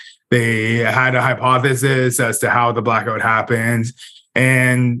 And they had a hypothesis as to how the blackout happened.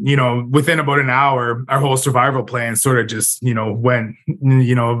 And, within about an hour, our whole survival plan sort of just, went,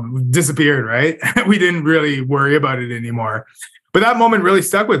 disappeared, right? We didn't really worry about it anymore. But that moment really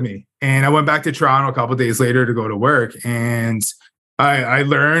stuck with me. And I went back to Toronto a couple of days later to go to work. And I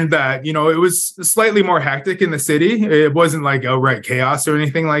learned that, it was slightly more hectic in the city. It wasn't like outright chaos or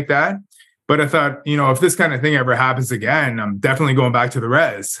anything like that. But I thought, if this kind of thing ever happens again, I'm definitely going back to the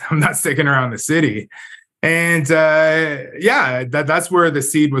res. I'm not sticking around the city. And that's where the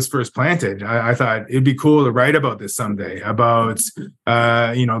seed was first planted. I thought it'd be cool to write about this someday, about,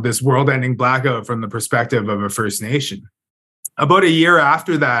 this world-ending blackout from the perspective of a First Nation. About a year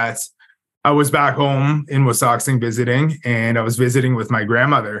after that, I was back home in Wissahickon visiting, and I was visiting with my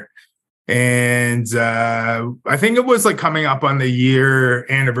grandmother. And I think it was like coming up on the year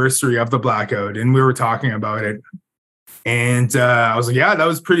anniversary of the blackout, and we were talking about it. And I was like, yeah, that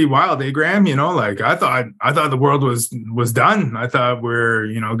was pretty wild, eh, Graham? Like I thought the world was done. I thought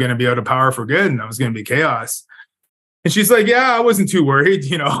we're, going to be out of power for good, and that was going to be chaos. And she's like, yeah, I wasn't too worried,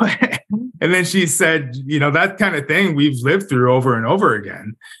 And then she said, that kind of thing we've lived through over and over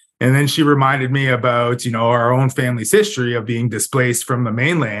again. And then she reminded me about, our own family's history of being displaced from the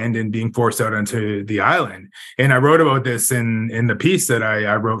mainland and being forced out onto the island. And I wrote about this in the piece that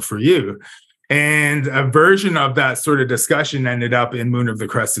I wrote for you. And a version of that sort of discussion ended up in Moon of the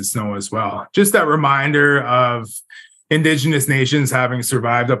Crested Snow as well. Just that reminder of Indigenous nations having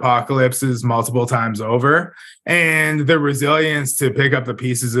survived apocalypses multiple times over, and the resilience to pick up the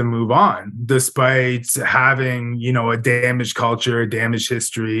pieces and move on, despite having, a damaged culture, a damaged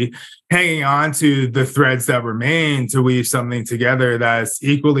history, hanging on to the threads that remain to weave something together that's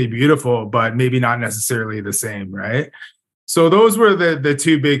equally beautiful, but maybe not necessarily the same, right? So those were the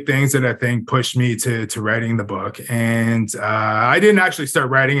two big things that I think pushed me to writing the book. And I didn't actually start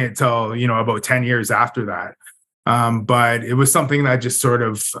writing it till, about 10 years after that. But it was something that just sort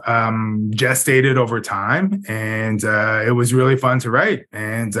of gestated over time. And it was really fun to write,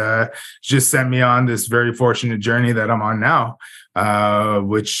 and just sent me on this very fortunate journey that I'm on now,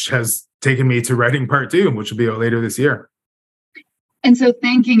 which has taken me to writing part 2, which will be out later this year. And so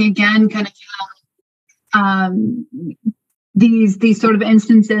thinking again, kind of how these sort of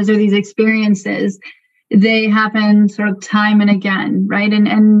instances or these experiences, they happen sort of time and again, right?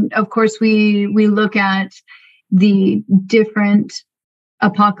 And of course we look at the different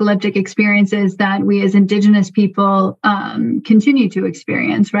apocalyptic experiences that we as Indigenous people continue to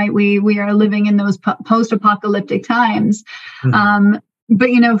experience, right? We are living in those post-apocalyptic times. Mm-hmm. But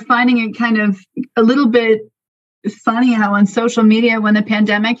finding it kind of a little bit funny how on social media, when the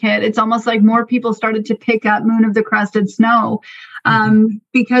pandemic hit, it's almost like more people started to pick up Moon of the Crested Snow,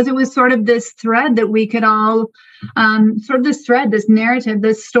 because it was sort of this thread that we could all, this narrative,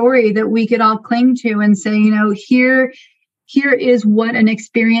 this story that we could all cling to and say, here is what an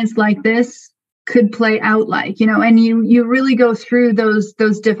experience like this could play out like, and you really go through those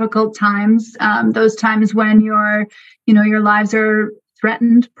difficult times, those times when your lives are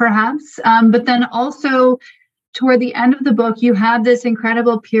threatened, perhaps, but then also toward the end of the book, you have this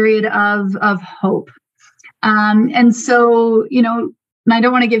incredible period of hope. And so, and I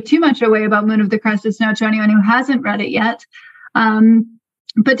don't want to give too much away about Moon of the Crested Snow to anyone who hasn't read it yet.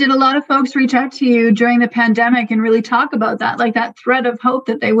 But did a lot of folks reach out to you during the pandemic and really talk about that, like that thread of hope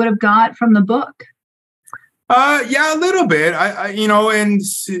that they would have got from the book? Yeah, a little bit. And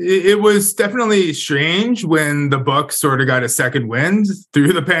it was definitely strange when the book sort of got a second wind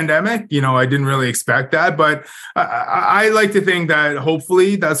through the pandemic. I didn't really expect that, but I like to think that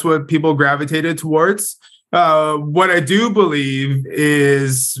hopefully that's what people gravitated towards. What I do believe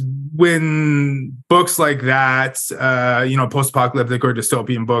is when books like that, post-apocalyptic or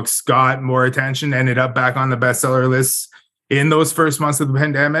dystopian books got more attention, ended up back on the bestseller lists in those first months of the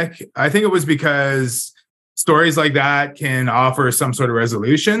pandemic, I think it was because stories like that can offer some sort of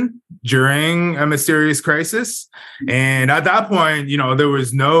resolution during a mysterious crisis. And at that point, there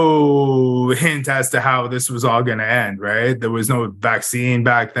was no hint as to how this was all going to end, right? There was no vaccine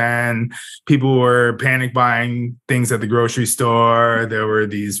back then. People were panic buying things at the grocery store. There were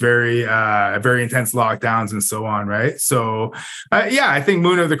these very, very intense lockdowns and so on, right? So, I think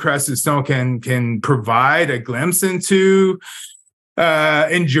Moon of the Crested Snow can provide a glimpse into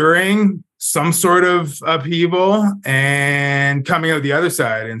enduring some sort of upheaval and coming out the other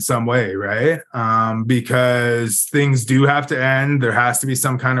side in some way, right? Because things do have to end. There has to be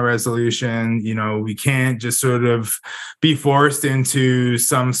some kind of resolution. We can't just sort of be forced into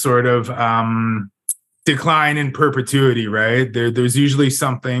some sort of decline in perpetuity, right? There's usually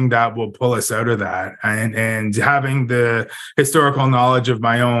something that will pull us out of that. And having the historical knowledge of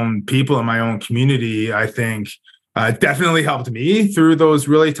my own people and my own community, I think, definitely helped me through those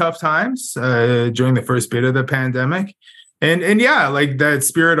really tough times during the first bit of the pandemic. And like that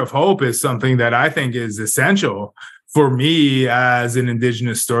spirit of hope is something that I think is essential for me as an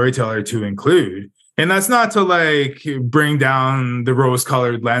Indigenous storyteller to include. And that's not to like bring down the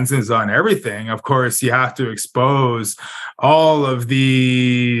rose-colored lenses on everything. Of course, you have to expose all of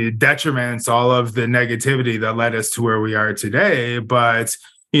the detriments, all of the negativity that led us to where we are today. But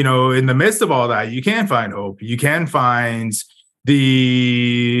in the midst of all that, you can find hope. You can find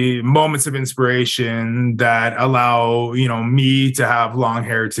the moments of inspiration that allow, me to have long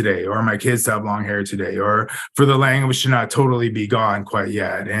hair today, or my kids to have long hair today, or for the language to not totally be gone quite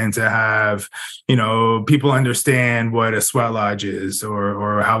yet, and to have, people understand what a sweat lodge is,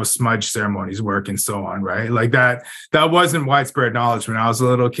 or how smudge ceremonies work, and so on, right? Like that wasn't widespread knowledge when I was a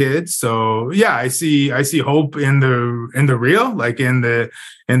little kid. So yeah, I see hope in the real, like in the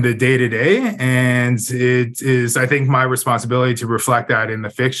day-to-day, and it is, I think, my responsibility to reflect that in the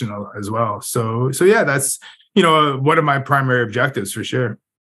fictional as well. So yeah, that's one of my primary objectives for sure.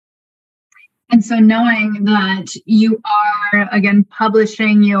 And so knowing that you are, again,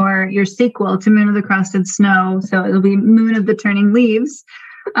 publishing your sequel to Moon of the Crested Snow, so it'll be Moon of the Turning Leaves,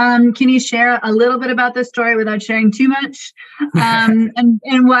 can you share a little bit about this story without sharing too much? And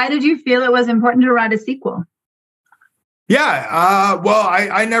why did you feel it was important to write a sequel? Yeah, well,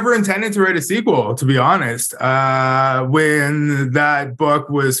 I never intended to write a sequel, to be honest. When that book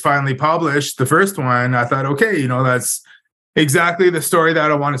was finally published, the first one, I thought, okay, that's exactly the story that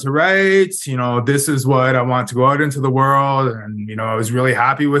I wanted to write. This is what I want to go out into the world. And, I was really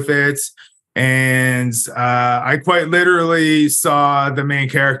happy with it. And I quite literally saw the main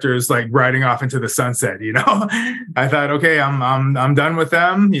characters like riding off into the sunset. I thought, okay, I'm done with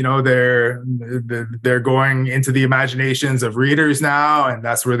them. They're going into the imaginations of readers now, and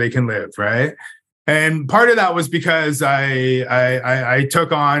that's where they can live, right? And part of that was because I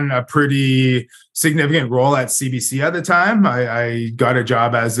took on a pretty significant role at CBC at the time. I got a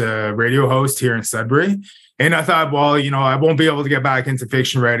job as a radio host here in Sudbury. And I thought, well, I won't be able to get back into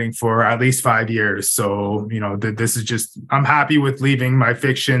fiction writing for at least 5 years. So, this is just, I'm happy with leaving my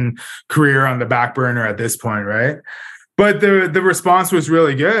fiction career on the back burner at this point, right? But the response was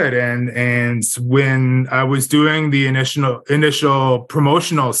really good. And when I was doing the initial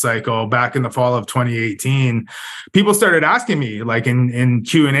promotional cycle back in the fall of 2018, people started asking me, like in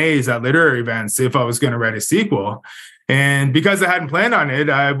Q&As at literary events, if I was going to write a sequel. And because I hadn't planned on it,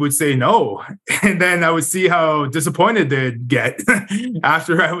 I would say no. And then I would see how disappointed they'd get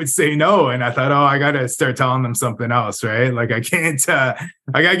after I would say no. And I thought, I got to start telling them something else, right? Like I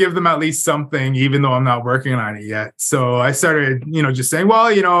got to give them at least something, even though I'm not working on it yet. So I started, just saying, well,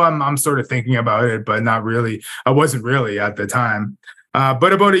 I'm sort of thinking about it, but not really. I wasn't really at the time.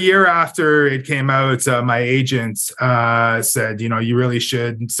 But about a year after it came out, my agent said, you really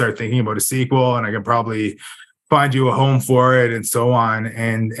should start thinking about a sequel, and I can probably find you a home for it, and so on.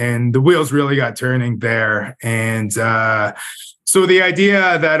 And the wheels really got turning there. And so the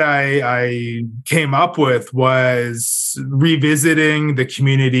idea that I came up with was revisiting the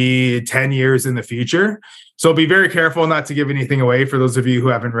community 10 years in the future. So be very careful not to give anything away for those of you who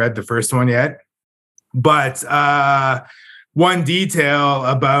haven't read the first one yet. But one detail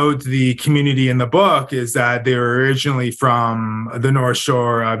about the community in the book is that they were originally from the North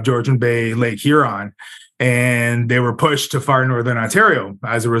Shore of Georgian Bay, Lake Huron. And they were pushed to far northern Ontario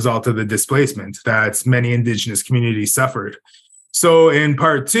as a result of the displacement that many Indigenous communities suffered. So in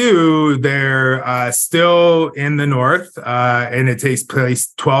part two, they're still in the north, and it takes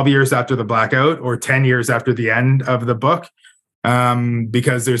place 12 years after the blackout, or 10 years after the end of the book,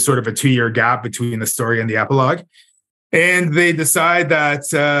 because there's sort of a 2-year gap between the story and the epilogue. And they decide that,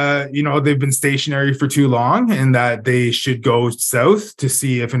 they've been stationary for too long and that they should go south to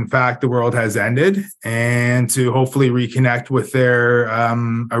see if, in fact, the world has ended and to hopefully reconnect with their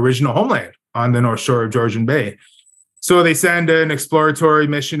original homeland on the north shore of Georgian Bay. So they send an exploratory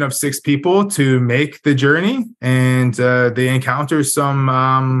mission of 6 people to make the journey, and they encounter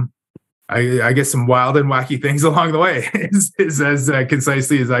some, I guess, some wild and wacky things along the way, is as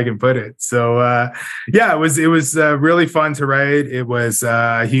concisely as I can put it. So, it was really fun to write. It was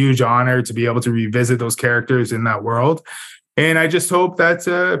a huge honor to be able to revisit those characters in that world. And I just hope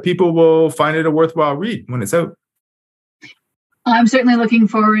that people will find it a worthwhile read when it's out. I'm certainly looking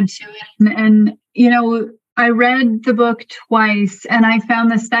forward to it. And I read the book twice, and I found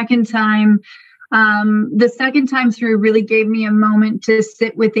the second time through really gave me a moment to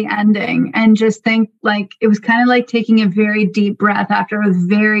sit with the ending and just think, like, it was kind of like taking a very deep breath after a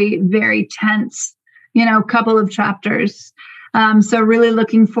very, very tense, couple of chapters. So really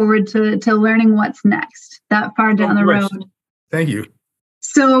looking forward to learning what's next that far down the road. Thank you.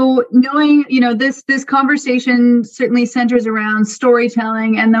 So knowing, this conversation certainly centers around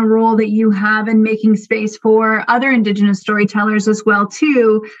storytelling and the role that you have in making space for other Indigenous storytellers as well,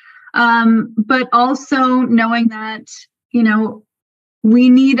 too. But also knowing that,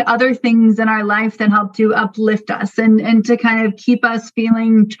 we need other things in our life that help to uplift us and to kind of keep us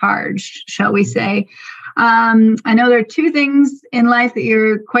feeling charged, shall we say. I know there are 2 things in life that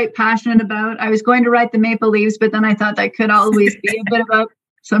you're quite passionate about. I was going to write the maple leaves, but then I thought that could always be a bit about,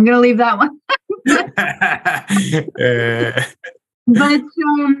 so I'm going to leave that one. But,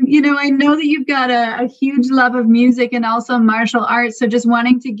 I know that you've got a huge love of music and also martial arts. So just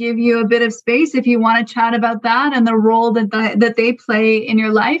wanting to give you a bit of space if you want to chat about that and the role that they play in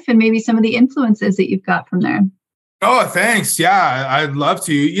your life and maybe some of the influences that you've got from there. Oh, thanks. Yeah, I'd love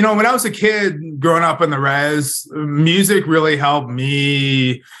to. When I was a kid growing up in the res, music really helped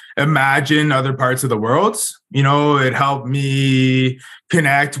me imagine other parts of the world. It helped me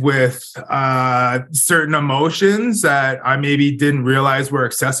connect with certain emotions that I maybe didn't realize were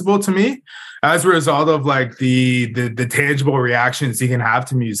accessible to me as a result of like the tangible reactions you can have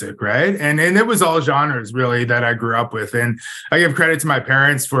to music, right? And it was all genres really that I grew up with. And I give credit to my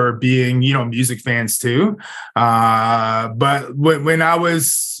parents for being, music fans too. But when I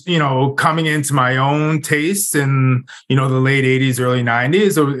was, coming into my own taste in, the late 80s, early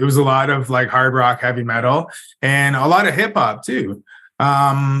 90s, it was a lot of like hard rock, heavy metal, and a lot of hip hop too.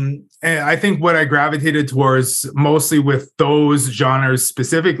 And I think what I gravitated towards mostly with those genres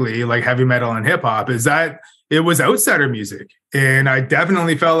specifically, like heavy metal and hip hop, is that it was outsider music. And I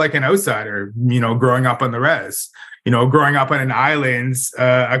definitely felt like an outsider, growing up on the res, growing up on an island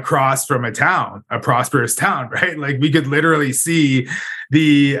across from a prosperous town, right? Like we could literally see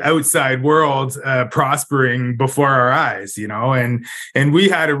the outside world prospering before our eyes, and we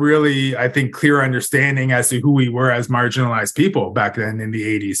had a really, I think, clear understanding as to who we were as marginalized people back then in the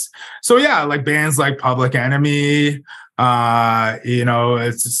 80s. So yeah, like bands like Public Enemy, it's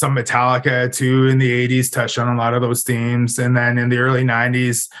some Metallica too in the 80s touched on a lot of those themes. And then in the early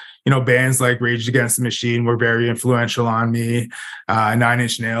 90s, bands like Rage Against the Machine were very influential on me, 9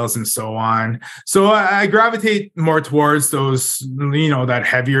 Inch Nails and so on. So I gravitate more towards those, that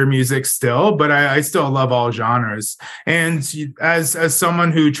heavier music still, but I still love all genres. And as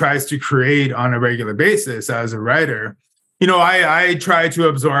someone who tries to create on a regular basis as a writer, I try to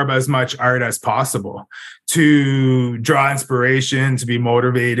absorb as much art as possible to draw inspiration, to be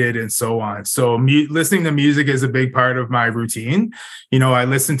motivated, and so on. So listening to music is a big part of my routine. I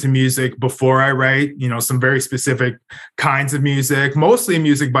listen to music before I write, some very specific kinds of music, mostly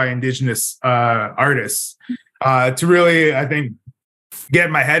music by Indigenous artists, to really, I think, get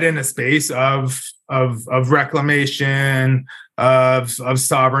my head in a space of reclamation, of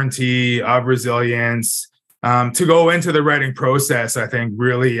sovereignty, of resilience. To go into the writing process, I think,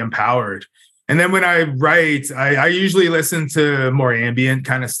 really empowered. And then when I write, I usually listen to more ambient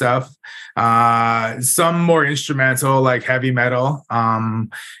kind of stuff, some more instrumental like heavy metal.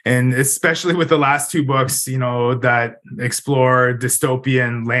 And especially with the last 2 books, that explore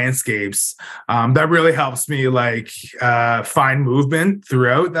dystopian landscapes, that really helps me find movement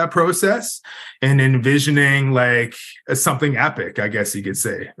throughout that process and envisioning something epic, I guess you could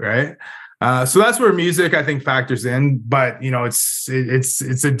say, right? So that's where music, I think, factors in. But it's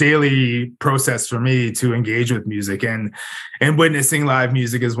a daily process for me to engage with music, and witnessing live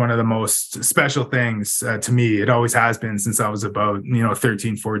music is one of the most special things to me. It always has been since I was about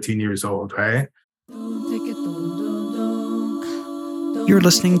 13, 14 years old, right? You're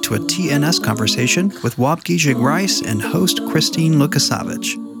listening to a TNS conversation with Waubgeshig Rice and host Christine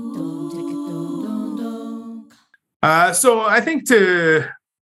Lukasavich. So I think to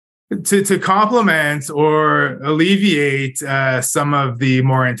complement or alleviate some of the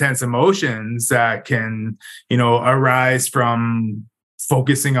more intense emotions that can, arise from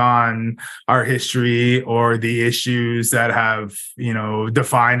focusing on our history or the issues that have,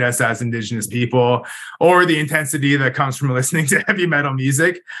 defined us as Indigenous people, or the intensity that comes from listening to heavy metal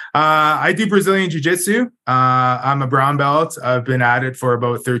music. I do Brazilian Jiu-Jitsu. I'm a brown belt. I've been at it for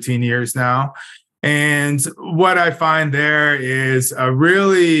about 13 years now. And what I find there is a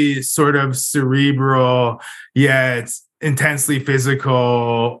really sort of cerebral yet intensely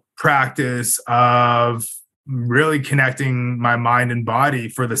physical practice of really connecting my mind and body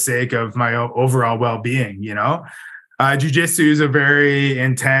for the sake of my overall well-being. Jiu-jitsu is a very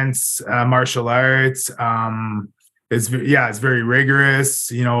intense martial arts. It's very rigorous.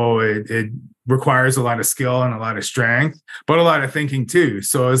 It requires a lot of skill and a lot of strength, but a lot of thinking too.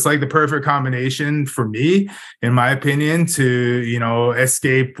 So it's like the perfect combination for me, in my opinion, to,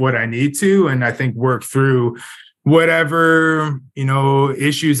 escape what I need to, and I think work through whatever,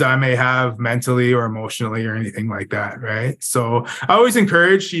 issues I may have mentally or emotionally or anything like that. Right. So I always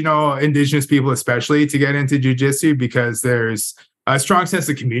encourage, Indigenous people, especially, to get into jiu-jitsu because there's a strong sense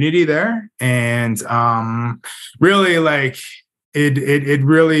of community there. And really, like, it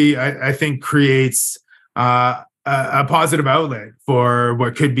really, I think, creates a positive outlet for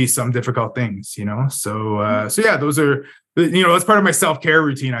what could be some difficult things, So yeah, those are, that's part of my self-care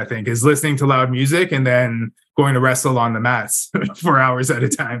routine, I think, is listening to loud music and then going to wrestle on the mats for hours at a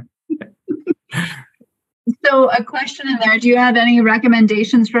time. So a question in there, do you have any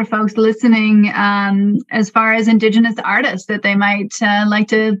recommendations for folks listening as far as Indigenous artists that they might like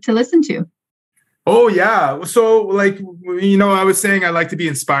to listen to? Oh, yeah. So, like, I was saying I like to be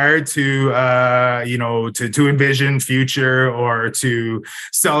inspired to, to envision future or to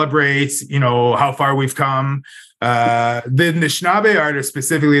celebrate, how far we've come. The Anishinaabe artists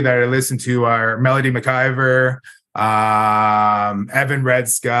specifically that I listen to are Melody McIver, Evan Red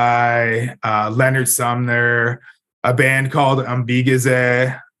Sky, Leonard Sumner, a band called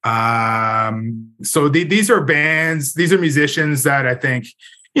Waubgeshig. So these are bands, these are musicians that I think,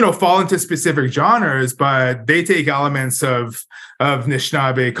 fall into specific genres, but they take elements of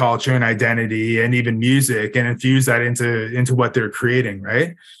Anishinaabe culture and identity and even music and infuse that into what they're creating,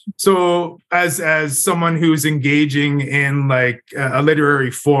 right? So as someone who's engaging in like a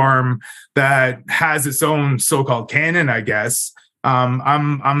literary form that has its own so-called canon, I guess,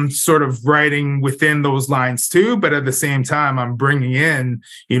 I'm sort of writing within those lines too, but at the same time, I'm bringing in,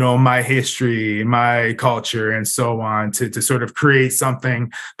 my history, my culture, and so on to sort of create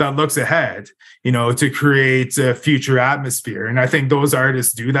something that looks ahead, to create a future atmosphere. And I think those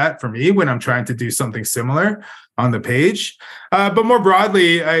artists do that for me when I'm trying to do something similar on the page. But more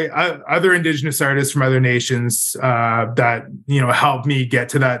broadly, other Indigenous artists from other nations that, help me get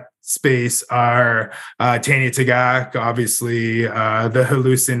to that space are Tanya Tagak, obviously, the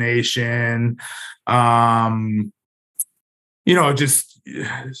Hallucination, just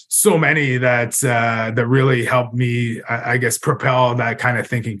so many that really helped me, I guess, propel that kind of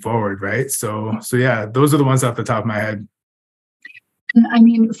thinking forward, right? So yeah, those are the ones off the top of my head. I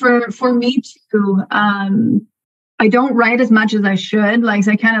mean, for me too, I don't write as much as I should. Like,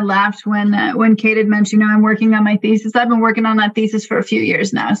 I kind of laughed when Kate had mentioned, I'm working on my thesis. I've been working on that thesis for a few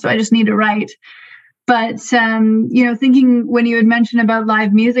years now, so I just need to write. But, thinking when you had mentioned about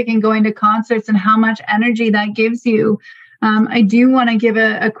live music and going to concerts and how much energy that gives you, I do want to give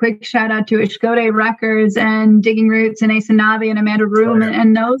a quick shout out to Ishkode Records and Digging Roots and Asenavi and Amanda Room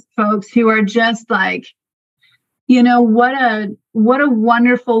and those folks who are just like, what a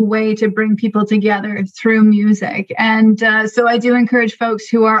wonderful way to bring people together through music. And so I do encourage folks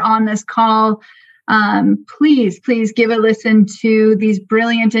who are on this call, please give a listen to these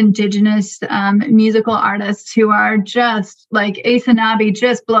brilliant Indigenous musical artists who are just like Asenavi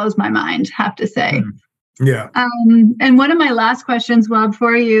just blows my mind, have to say. Yeah. And one of my last questions, Wob,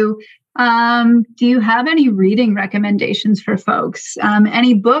 for you, do you have any reading recommendations for folks?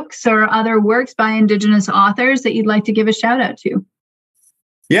 Any books or other works by Indigenous authors that you'd like to give a shout out to?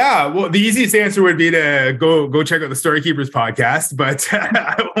 Yeah, well, the easiest answer would be to go check out the Storykeepers podcast, but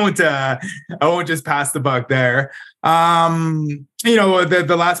I won't just pass the buck there.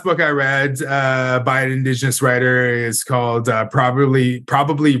 The last book I read by an Indigenous writer is called Probably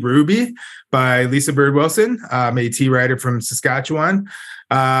Ruby by Lisa Bird Wilson, Métis writer from Saskatchewan.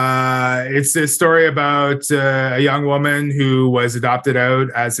 It's a story about a young woman who was adopted out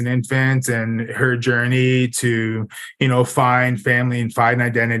as an infant and her journey to, find family and find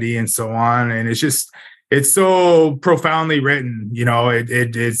identity and so on. And it's so profoundly written,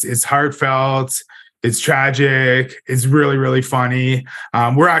 it's heartfelt. It's tragic. It's really, really funny.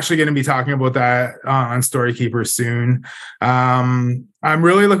 We're actually going to be talking about that on Storykeeper soon. I'm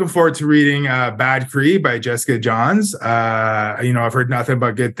really looking forward to reading Bad Cree by Jessica Johns. I've heard nothing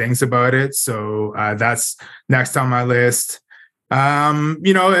but good things about it. So that's next on my list. One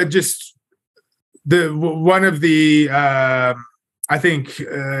of the I think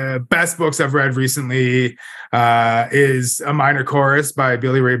best books I've read recently is A Minor Chorus by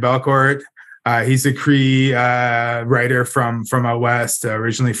Billy Ray Belcourt. He's a Cree writer from out west,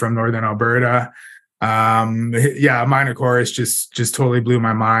 originally from northern Alberta. A Minor Chorus just totally blew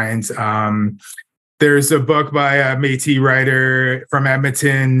my mind. There's a book by a Métis writer from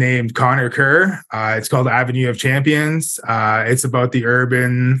Edmonton named Connor Kerr. It's called Avenue of Champions. It's about the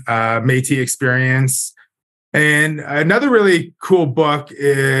urban Métis experience. And another really cool book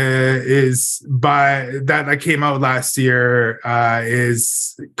is by that came out last year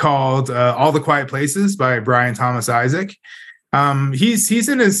is called All the Quiet Places by Brian Thomas Isaac. He's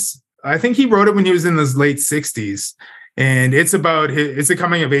in his, I think he wrote it when he was in his late 60s. And it's a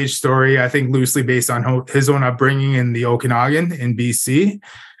coming of age story, I think loosely based on his own upbringing in the Okanagan in BC.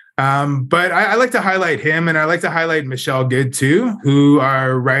 But I like to highlight him, and I like to highlight Michelle Good too, who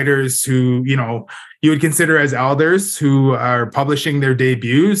are writers who, you would consider as elders, who are publishing their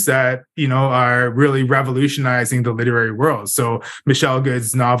debuts that, are really revolutionizing the literary world. So Michelle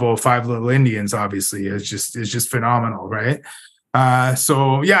Good's novel, Five Little Indians, obviously is just phenomenal, right?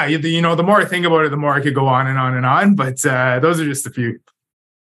 The more I think about it, the more I could go on and on and on, but those are just a few.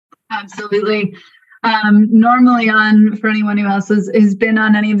 Absolutely. Normally for anyone who else has been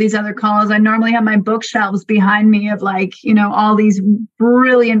on any of these other calls, I normally have my bookshelves behind me of all these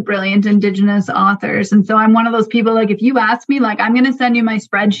brilliant Indigenous authors. And so I'm one of those people, if you ask me, I'm going to send you my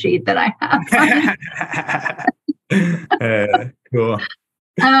spreadsheet that I have. Cool.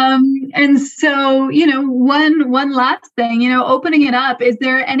 And so, one last thing, opening it up, is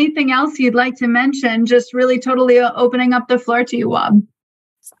there anything else you'd like to mention? Just really totally opening up the floor to you, Wab.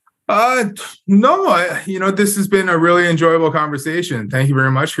 No, this has been a really enjoyable conversation. Thank you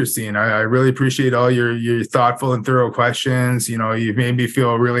very much, Christine. I really appreciate all your thoughtful and thorough questions. You've made me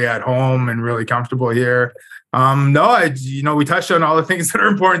feel really at home and really comfortable here. We touched on all the things that are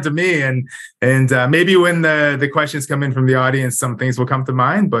important to me, and maybe when the questions come in from the audience, some things will come to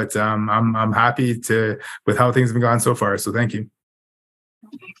mind. But I'm happy with how things have gone so far. So thank you.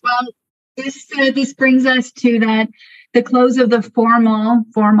 Well, this brings us to the close of the formal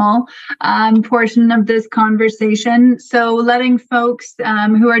portion of this conversation. So letting folks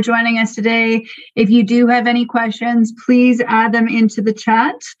who are joining us today, if you do have any questions, please add them into the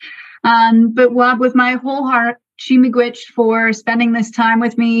chat. But Wab, with my whole heart, Chimigwich for spending this time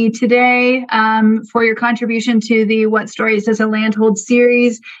with me today, for your contribution to the What Stories Does a Land Hold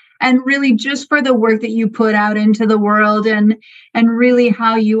series, and really just for the work that you put out into the world, and really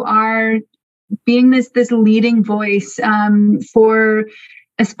how you are being this leading voice for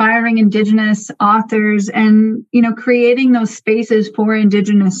aspiring Indigenous authors, and creating those spaces for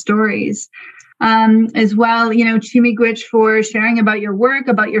Indigenous stories. As well, Chimigwich for sharing about your work,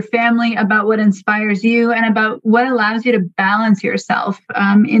 about your family, about what inspires you, and about what allows you to balance yourself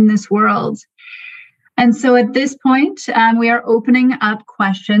in this world. And so at this point, we are opening up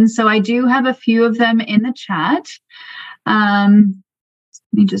questions. So I do have a few of them in the chat.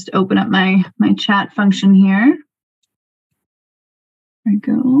 Let me just open up my chat function here. There we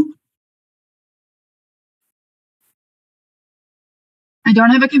go. I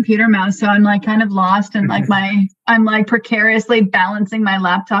don't have a computer mouse, so I'm kind of lost, and I'm precariously balancing my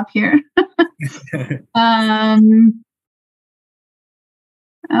laptop here.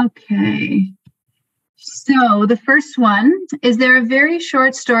 Okay. So the first one, is there a very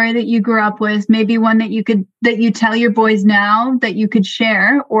short story that you grew up with, maybe one that you tell your boys now that you could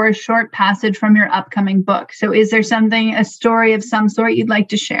share, or a short passage from your upcoming book? So is there a story of some sort you'd like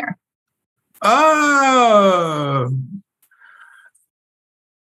to share?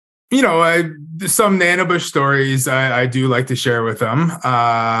 Some Nanabush stories I do like to share with them.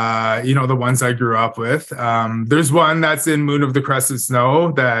 The ones I grew up with. There's one that's in Moon of the Crested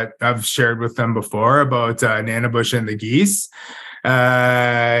Snow that I've shared with them before about Nanabush and the geese.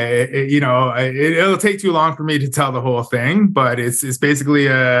 It'll take too long for me to tell the whole thing, but it's basically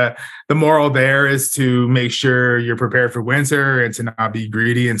the moral there is to make sure you're prepared for winter and to not be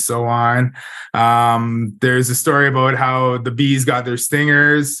greedy and so on. There's a story about how the bees got their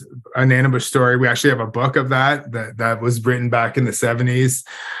stingers, a Nanabush story. We actually have a book of that was written back in the 70s.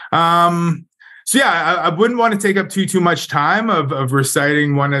 I wouldn't want to take up too much time of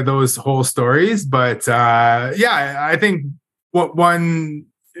reciting one of those whole stories, but I think what one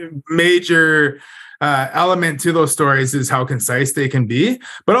major element to those stories is how concise they can be,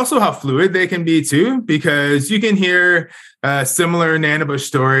 but also how fluid they can be too, because you can hear similar Nanabush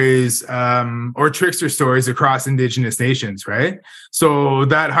stories or trickster stories across Indigenous nations, right? So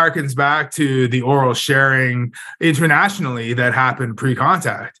that harkens back to the oral sharing internationally that happened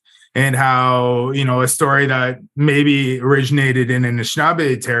pre-contact. And how, a story that maybe originated in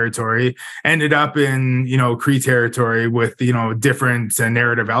Anishinaabe territory ended up in, Cree territory with, different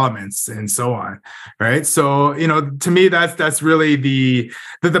narrative elements and so on, right? So, to me, that's really the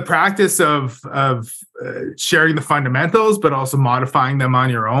practice of sharing the fundamentals, but also modifying them on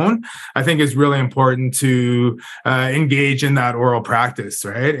your own, I think is really important to engage in that oral practice,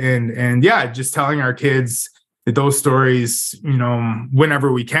 right? And yeah, just telling our kids those stories,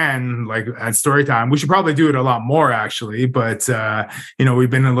 whenever we can, like at story time. We should probably do it a lot more, actually, but we've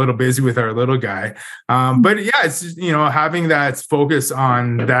been a little busy with our little guy. But yeah, it's having that focus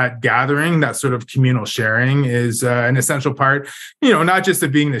on that gathering, that sort of communal sharing is an essential part. Not just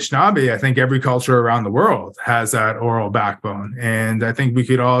of being the Anishinaabe. I think every culture around the world has that oral backbone, and I think we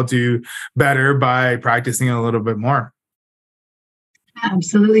could all do better by practicing it a little bit more.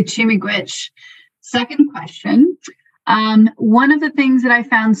 Absolutely, Chimigwich. Second question. One of the things that I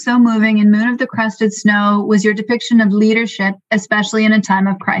found so moving in Moon of the Crusted Snow was your depiction of leadership, especially in a time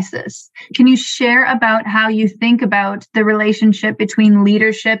of crisis. Can you share about how you think about the relationship between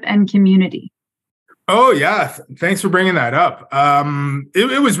leadership and community? Oh, yeah. Thanks for bringing that up.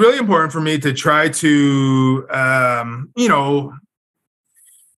 It was really important for me to try to,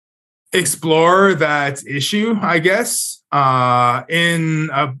 explore that issue, I guess, in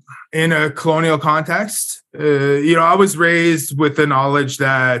a colonial context. I was raised with the knowledge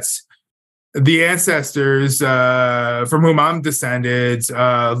that the ancestors from whom I'm descended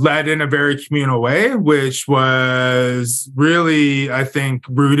led in a very communal way, which was really, I think,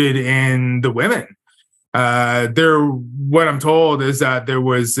 rooted in the women. What I'm told is that there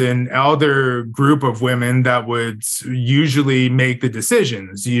was an elder group of women that would usually make the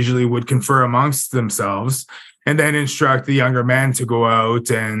decisions, usually would confer amongst themselves, and then instruct the younger men to go out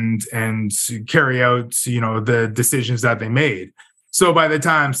and carry out, the decisions that they made. So by the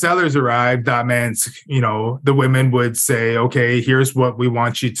time settlers arrived, that meant, the women would say, okay, here's what we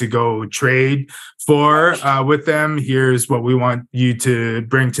want you to go trade for with them. Here's what we want you to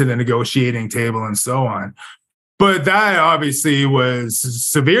bring to the negotiating table and so on. But that obviously was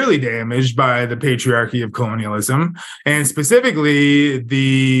severely damaged by the patriarchy of colonialism, and specifically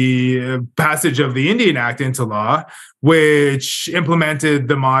the passage of the Indian Act into law, which implemented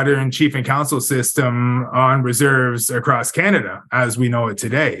the modern chief and council system on reserves across Canada, as we know it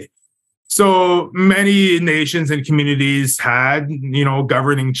today. So many nations and communities had,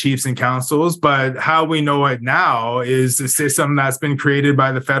 governing chiefs and councils, but how we know it now is a system that's been created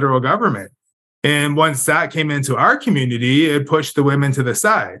by the federal government. And once that came into our community, it pushed the women to the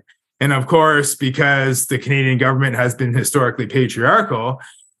side. And of course, because the Canadian government has been historically patriarchal,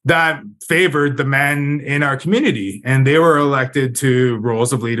 that favored the men in our community. And they were elected to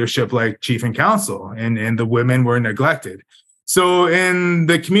roles of leadership like chief and council, and the women were neglected. So in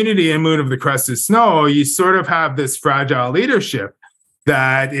the community in Moon of the Crusted Snow, you sort of have this fragile leadership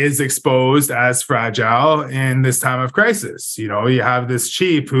that is exposed as fragile in this time of crisis. You have this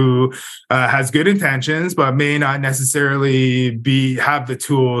chief who has good intentions, but may not necessarily have the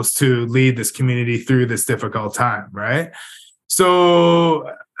tools to lead this community through this difficult time, right? So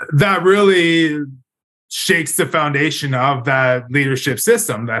that really shakes the foundation of that leadership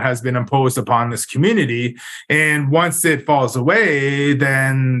system that has been imposed upon this community. And once it falls away,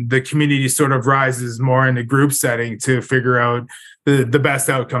 then the community sort of rises more in a group setting to figure out the best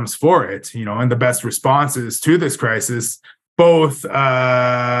outcomes for it, and the best responses to this crisis, both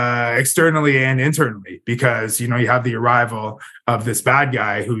externally and internally, because, you have the arrival of this bad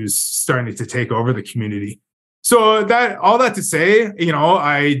guy who's starting to take over the community. So all that to say,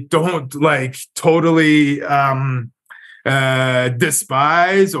 I don't totally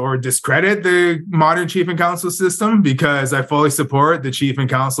despise or discredit the modern chief and council system, because I fully support the chief and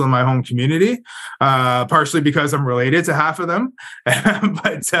council in my home community, partially because I'm related to half of them.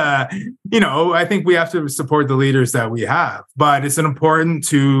 But, I think we have to support the leaders that we have. But it's important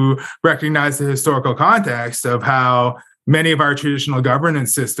to recognize the historical context of how many of our traditional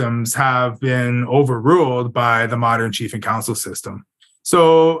governance systems have been overruled by the modern chief and council system.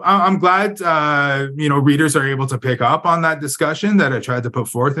 So I'm glad, readers are able to pick up on that discussion that I tried to put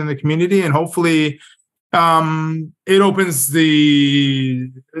forth in the community, and hopefully it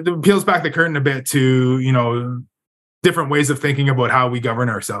peels back the curtain a bit to, different ways of thinking about how we govern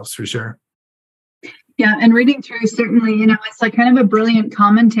ourselves, for sure. Yeah, and reading through, certainly, it's like kind of a brilliant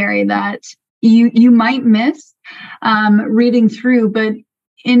commentary that you might miss reading through. But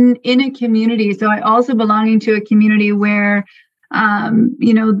in a community, so I also belonging to a community where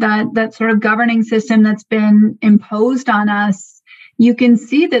that sort of governing system that's been imposed on us, you can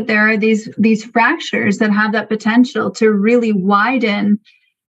see that there are these fractures that have that potential to really widen.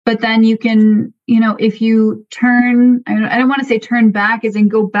 But then you can, if you turn, I don't want to say turn back as in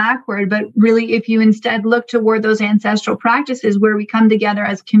go backward, but really if you instead look toward those ancestral practices where we come together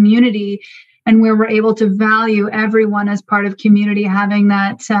as community and where we're able to value everyone as part of community, having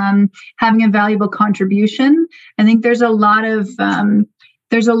that, having a valuable contribution, I think there's a lot of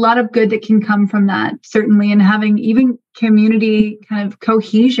good that can come from that, certainly, and having even community kind of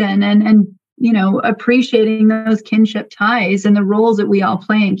cohesion and appreciating those kinship ties and the roles that we all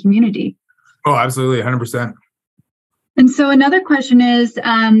play in community. Oh, absolutely. 100%. And so another question is,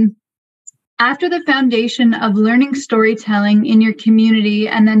 after the foundation of learning storytelling in your community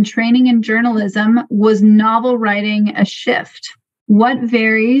and then training in journalism, was novel writing a shift? What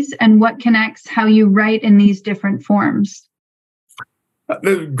varies and what connects how you write in these different forms?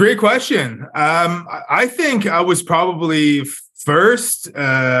 Great question. I think I was probably first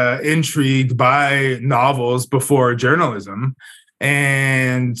intrigued by novels before journalism.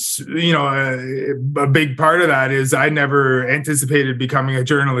 And, a big part of that is I never anticipated becoming a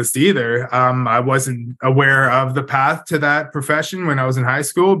journalist either. I wasn't aware of the path to that profession when I was in high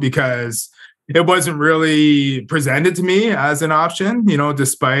school because it wasn't really presented to me as an option,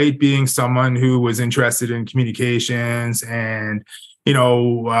 despite being someone who was interested in communications and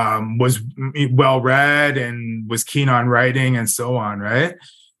was well-read and was keen on writing and so on, right?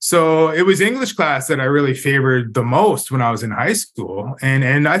 So it was English class that I really favored the most when I was in high school.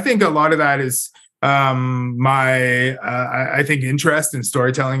 And I think a lot of that is my interest in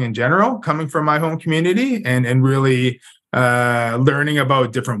storytelling in general, coming from my home community and really learning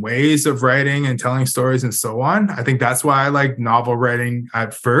about different ways of writing and telling stories and so on. I think that's why I liked novel writing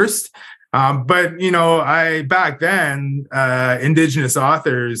at first. But back then, Indigenous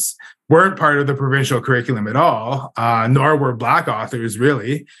authors weren't part of the provincial curriculum at all, nor were Black authors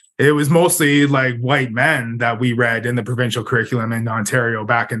really. It was mostly like white men that we read in the provincial curriculum in Ontario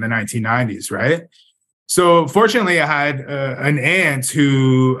back in the 1990s, right? So fortunately, I had an aunt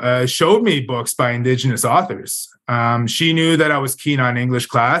who showed me books by Indigenous authors. She knew that I was keen on English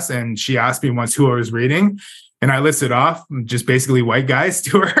class, and she asked me once who I was reading. And I listed off just basically white guys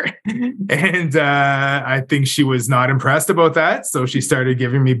to her. And I think she was not impressed about that. So she started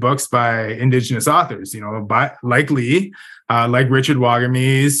giving me books by Indigenous authors, like Lee, like Richard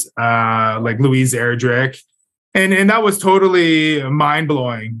Waubgeshig, like Louise Erdrich. And that was totally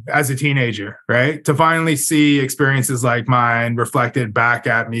mind-blowing as a teenager, right? To finally see experiences like mine reflected back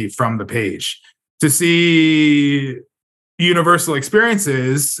at me from the page. To see universal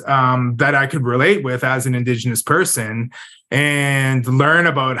experiences that I could relate with as an Indigenous person and learn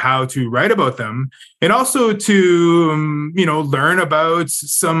about how to write about them, and also to learn about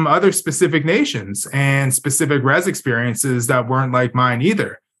some other specific nations and specific res experiences that weren't like mine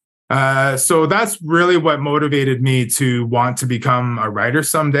either. So that's really what motivated me to want to become a writer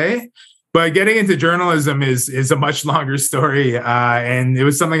someday. But getting into journalism is a much longer story, and it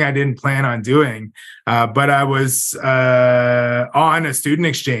was something I didn't plan on doing. But I was on a student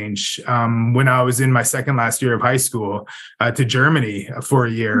exchange when I was in my second last year of high school to Germany for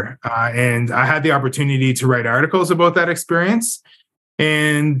a year. And I had the opportunity to write articles about that experience.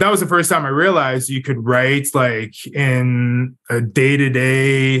 And that was the first time I realized you could write like in a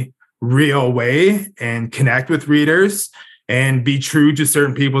day-to-day real way and connect with readers and be true to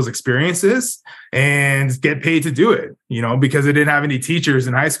certain people's experiences and get paid to do it, because I didn't have any teachers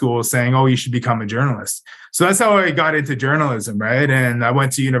in high school saying, oh, you should become a journalist. So that's how I got into journalism, right? And I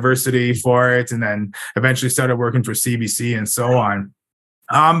went to university for it and then eventually started working for CBC and so on.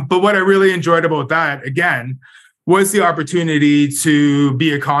 But what I really enjoyed about that, again, was the opportunity to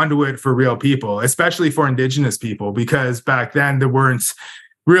be a conduit for real people, especially for Indigenous people, because back then there weren't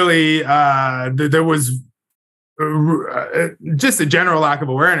really, there was just a general lack of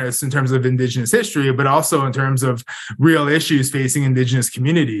awareness in terms of Indigenous history, but also in terms of real issues facing Indigenous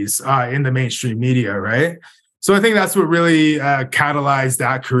communities in the mainstream media, right? So I think that's what really catalyzed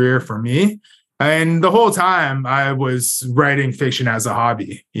that career for me. And the whole time I was writing fiction as a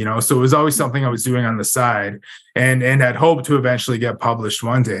hobby, so it was always something I was doing on the side and had hoped to eventually get published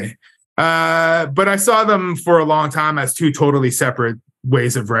one day. But I saw them for a long time as two totally separate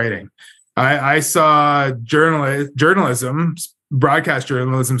ways of writing. I saw journalism, broadcast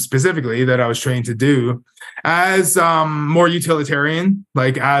journalism specifically, that I was trained to do as more utilitarian,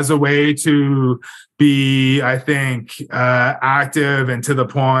 like as a way to be, I think, active and to the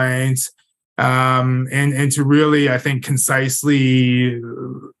point, and to really, I think, concisely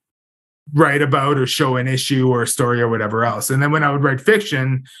write about or show an issue or a story or whatever else. And then when I would write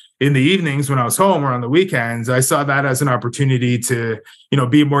fiction in the evenings when I was home or on the weekends, I saw that as an opportunity to,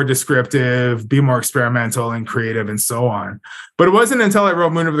 be more descriptive, be more experimental and creative and so on. But it wasn't until I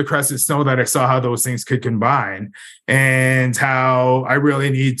wrote Moon Over the Crescent Snow that I saw how those things could combine and how I really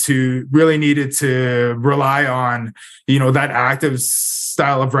needed to rely on, that active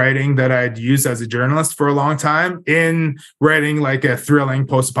style of writing that I'd used as a journalist for a long time in writing like a thrilling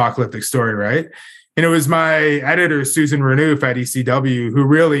post-apocalyptic story, right? And it was my editor, Susan Renouf at ECW, who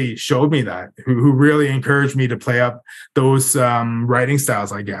really showed me that, who really encouraged me to play up those writing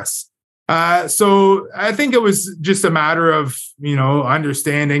styles, I guess. So I think it was just a matter of,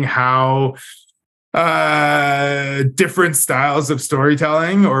 understanding how different styles of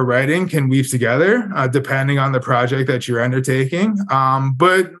storytelling or writing can weave together, depending on the project that you're undertaking.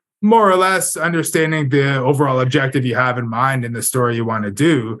 But more or less understanding the overall objective you have in mind in the story you want to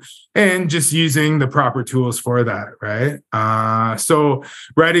do and just using the proper tools for that, right? So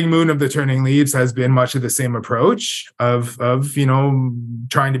writing Moon of the Turning Leaves has been much of the same approach of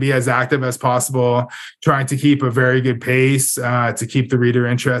trying to be as active as possible, trying to keep a very good pace, to keep the reader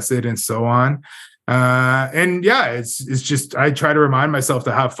interested and so on. And yeah, it's just, I try to remind myself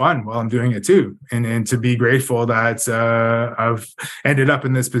to have fun while I'm doing it too. And to be grateful that, I've ended up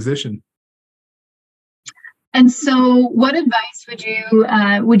in this position. And so what advice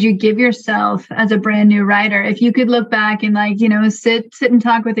would you give yourself as a brand new writer? If you could look back and sit and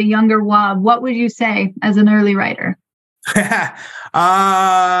talk with a younger Wob, what would you say as an early writer?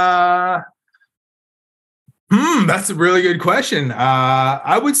 That's a really good question.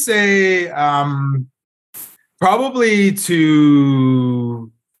 I would say probably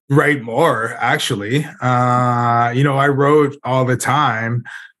to write more, actually. I wrote all the time.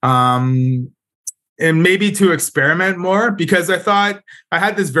 And maybe to experiment more, because I thought I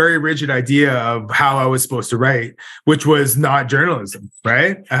had this very rigid idea of how I was supposed to write, which was not journalism,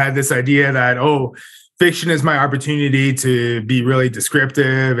 right? I had this idea that, fiction is my opportunity to be really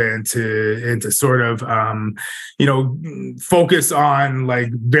descriptive and to sort of, focus on like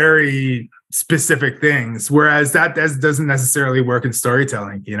very specific things, whereas that doesn't necessarily work in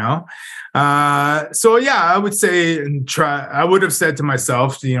storytelling, So yeah, I would say I would have said to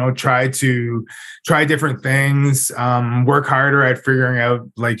myself, try different things, work harder at figuring out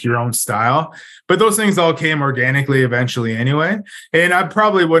like your own style. But those things all came organically eventually anyway. And I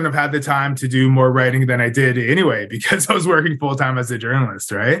probably wouldn't have had the time to do more writing than I did anyway, because I was working full time as a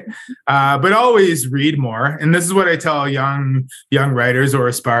journalist, right? But always read more. And this is what I tell young writers or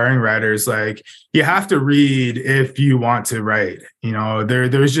aspiring writers, like, you have to read if you want to write.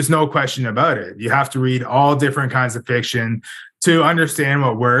 There's just no question about it. You have to read all different kinds of fiction to understand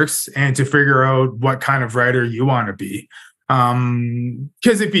what works and to figure out what kind of writer you want to be.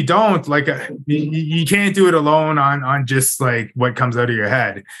 Because if you don't, like, you can't do it alone on just like what comes out of your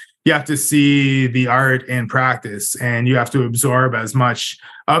head. You have to see the art in practice, and you have to absorb as much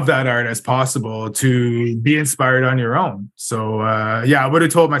of that art as possible to be inspired on your own. So, I would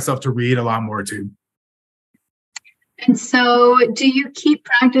have told myself to read a lot more too. And so do you keep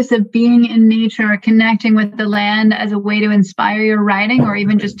practice of being in nature or connecting with the land as a way to inspire your writing, or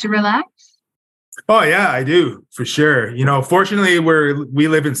even just to relax? Oh yeah, I do, for sure. Fortunately, we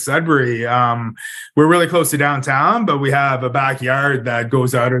live in Sudbury. We're really close to downtown, but we have a backyard that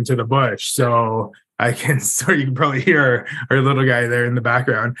goes out into the bush. So you can probably hear our little guy there in the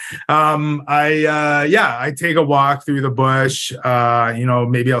background. I take a walk through the bush.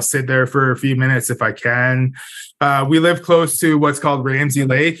 Maybe I'll sit there for a few minutes if I can. We live close to what's called Ramsey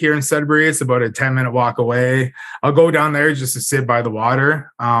Lake here in Sudbury. It's about a 10-minute walk away. I'll go down there just to sit by the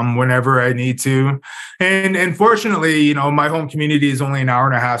water whenever I need to. And fortunately, my home community is only an hour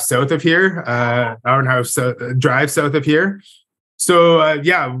and a half south of here, drive south of here. So,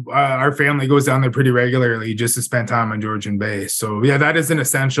 our family goes down there pretty regularly just to spend time on Georgian Bay. So, yeah, that is an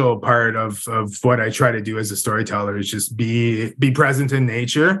essential part of what I try to do as a storyteller, is just be present in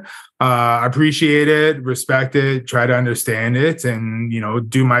nature, appreciate it, respect it, try to understand it, and,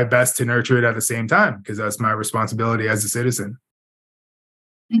 do my best to nurture it at the same time, because that's my responsibility as a citizen.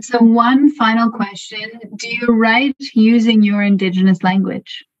 And so one final question, do you write using your Indigenous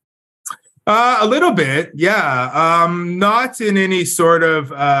language? A little bit, yeah. Not in any sort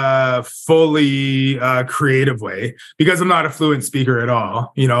of fully creative way, because I'm not a fluent speaker at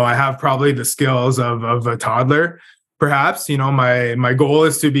all. I have probably the skills of a toddler, perhaps. My goal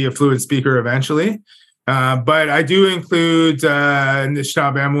is to be a fluent speaker eventually. But I do include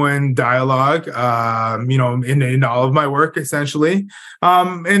Anishinaabe dialogue, in all of my work, essentially.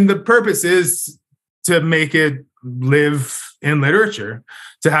 And the purpose is to make it live in literature,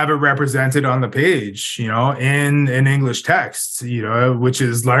 to have it represented on the page, in an English text, which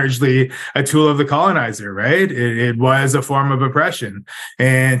is largely a tool of the colonizer, right? It was a form of oppression.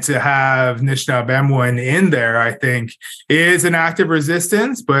 And to have Anishinaabe in there, I think, is an act of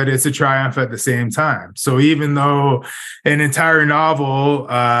resistance, but it's a triumph at the same time. So even though the entire novel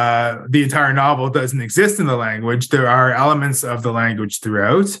doesn't exist in the language, there are elements of the language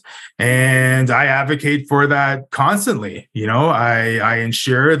throughout. And I advocate for that constantly. I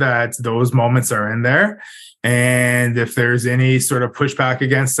ensure that those moments are in there. And if there's any sort of pushback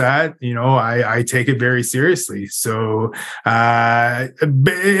against that, I take it very seriously. So, and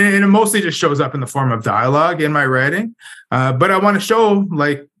it mostly just shows up in the form of dialogue in my writing. But I want to show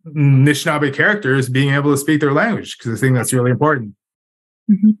Anishinaabe characters being able to speak their language, because I think that's really important.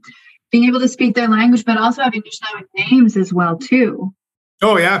 Mm-hmm. Being able to speak their language, but also having Anishinaabe names as well, too.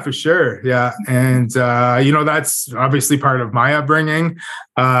 Oh, yeah, for sure. Yeah. And, that's obviously part of my upbringing.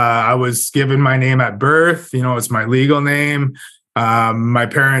 I was given my name at birth. It's my legal name. My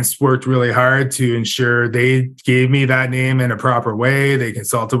parents worked really hard to ensure they gave me that name in a proper way. They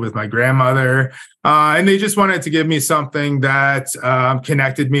consulted with my grandmother, and they just wanted to give me something that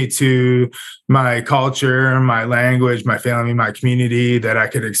connected me to my culture, my language, my family, my community, that I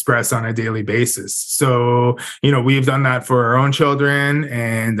could express on a daily basis. So, we've done that for our own children,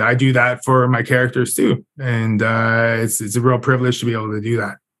 and I do that for my characters too. And it's a real privilege to be able to do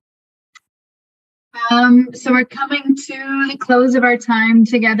that. So we're coming to the close of our time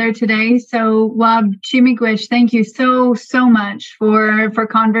together today. So Waubgeshig, thank you so much for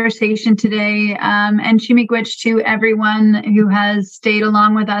conversation today. And Miigwech to everyone who has stayed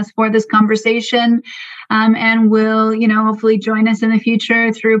along with us for this conversation, and will, hopefully join us in the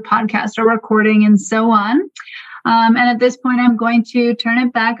future through podcast or recording and so on. And at this point, I'm going to turn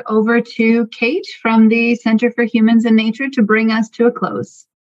it back over to Kate from the Center for Humans and Nature to bring us to a close.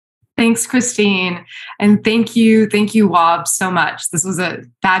 Thanks, Christine. And thank you, Wob, so much. This was a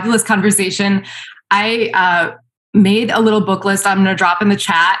fabulous conversation. I made a little book list I'm going to drop in the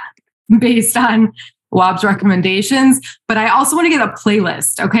chat based on Wob's recommendations, but I also want to get a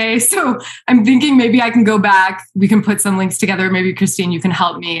playlist. Okay. So I'm thinking maybe I can go back. We can put some links together. Maybe Christine, you can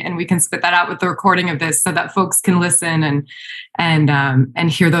help me, and we can spit that out with the recording of this so that folks can listen and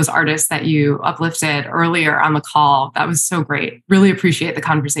hear those artists that you uplifted earlier on the call. That was so great. Really appreciate the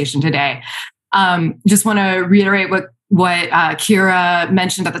conversation today. Just want to reiterate what Kira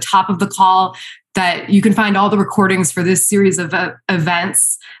mentioned at the top of the call, that you can find all the recordings for this series of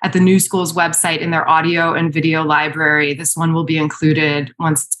events at the New School's website in their audio and video library. This one will be included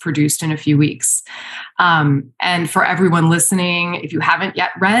once it's produced in a few weeks. And for everyone listening, if you haven't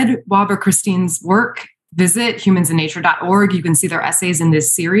yet read Wob or Christine's work, visit humansandnature.org. You can see their essays in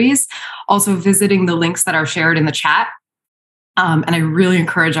this series. Also visiting the links that are shared in the chat. And I really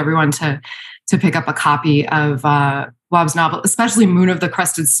encourage everyone to pick up a copy of Wob's novel, especially Moon of the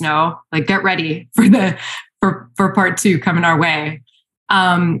Crusted Snow. Like, get ready for part 2 coming our way.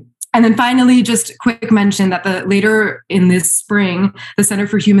 And then finally, just quick mention that later in this spring, the Center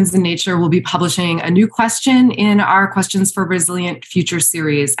for Humans and Nature will be publishing a new question in our Questions for Resilient Future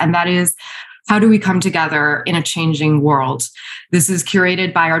series. And that is, how do we come together in a changing world? This is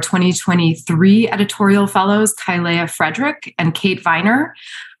curated by our 2023 editorial fellows, Kailea Frederick and Kate Viner.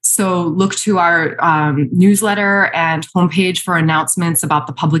 So look to our newsletter and homepage for announcements about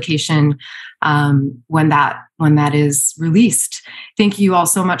the publication when that is released. Thank you all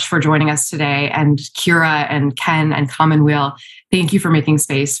so much for joining us today. And Kira and Ken and Commonweal, thank you for making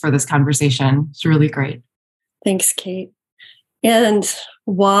space for this conversation. It's really great. Thanks, Kate. And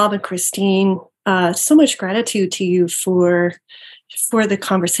Wob and Christine, so much gratitude to you for the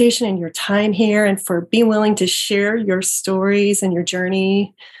conversation and your time here, and for being willing to share your stories and your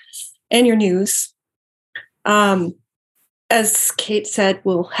journey and your news. As Kate said,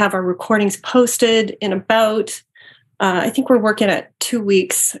 we'll have our recordings posted in about, I think we're working at 2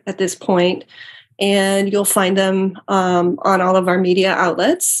 weeks at this point, and you'll find them on all of our media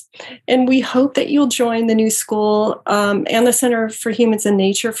outlets. And we hope that you'll join the New School and the Center for Humans and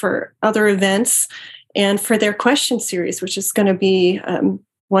Nature for other events and for their question series, which is going to be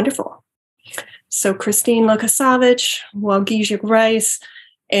wonderful. So Christine Lukasavich, Waubgeshig Rice,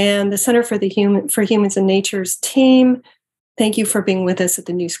 and the Center for Humans and Nature's team, thank you for being with us at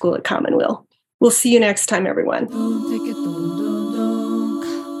the New School at Commonweal. We'll see you next time, everyone.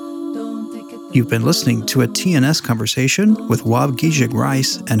 You've been listening to a TNS conversation with Waubgeshig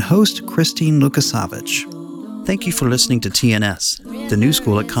Rice and host Christine Lukasavich. Thank you for listening to TNS, the New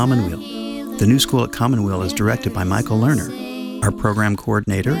School at Commonweal. The New School at Commonweal is directed by Michael Lerner. Our program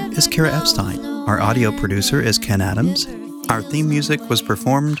coordinator is Kira Epstein. Our audio producer is Ken Adams. Our theme music was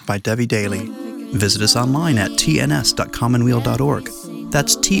performed by Debbie Daly. Visit us online at tns.commonweal.org.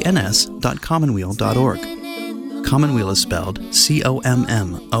 That's tns.commonweal.org. Commonweal is spelled Commonweal.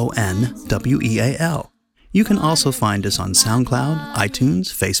 You can also find us on SoundCloud,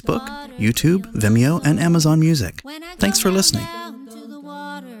 iTunes, Facebook, YouTube, Vimeo, and Amazon Music. Thanks for listening.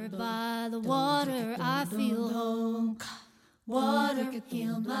 Water could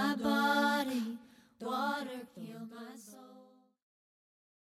heal my body, water heal my soul.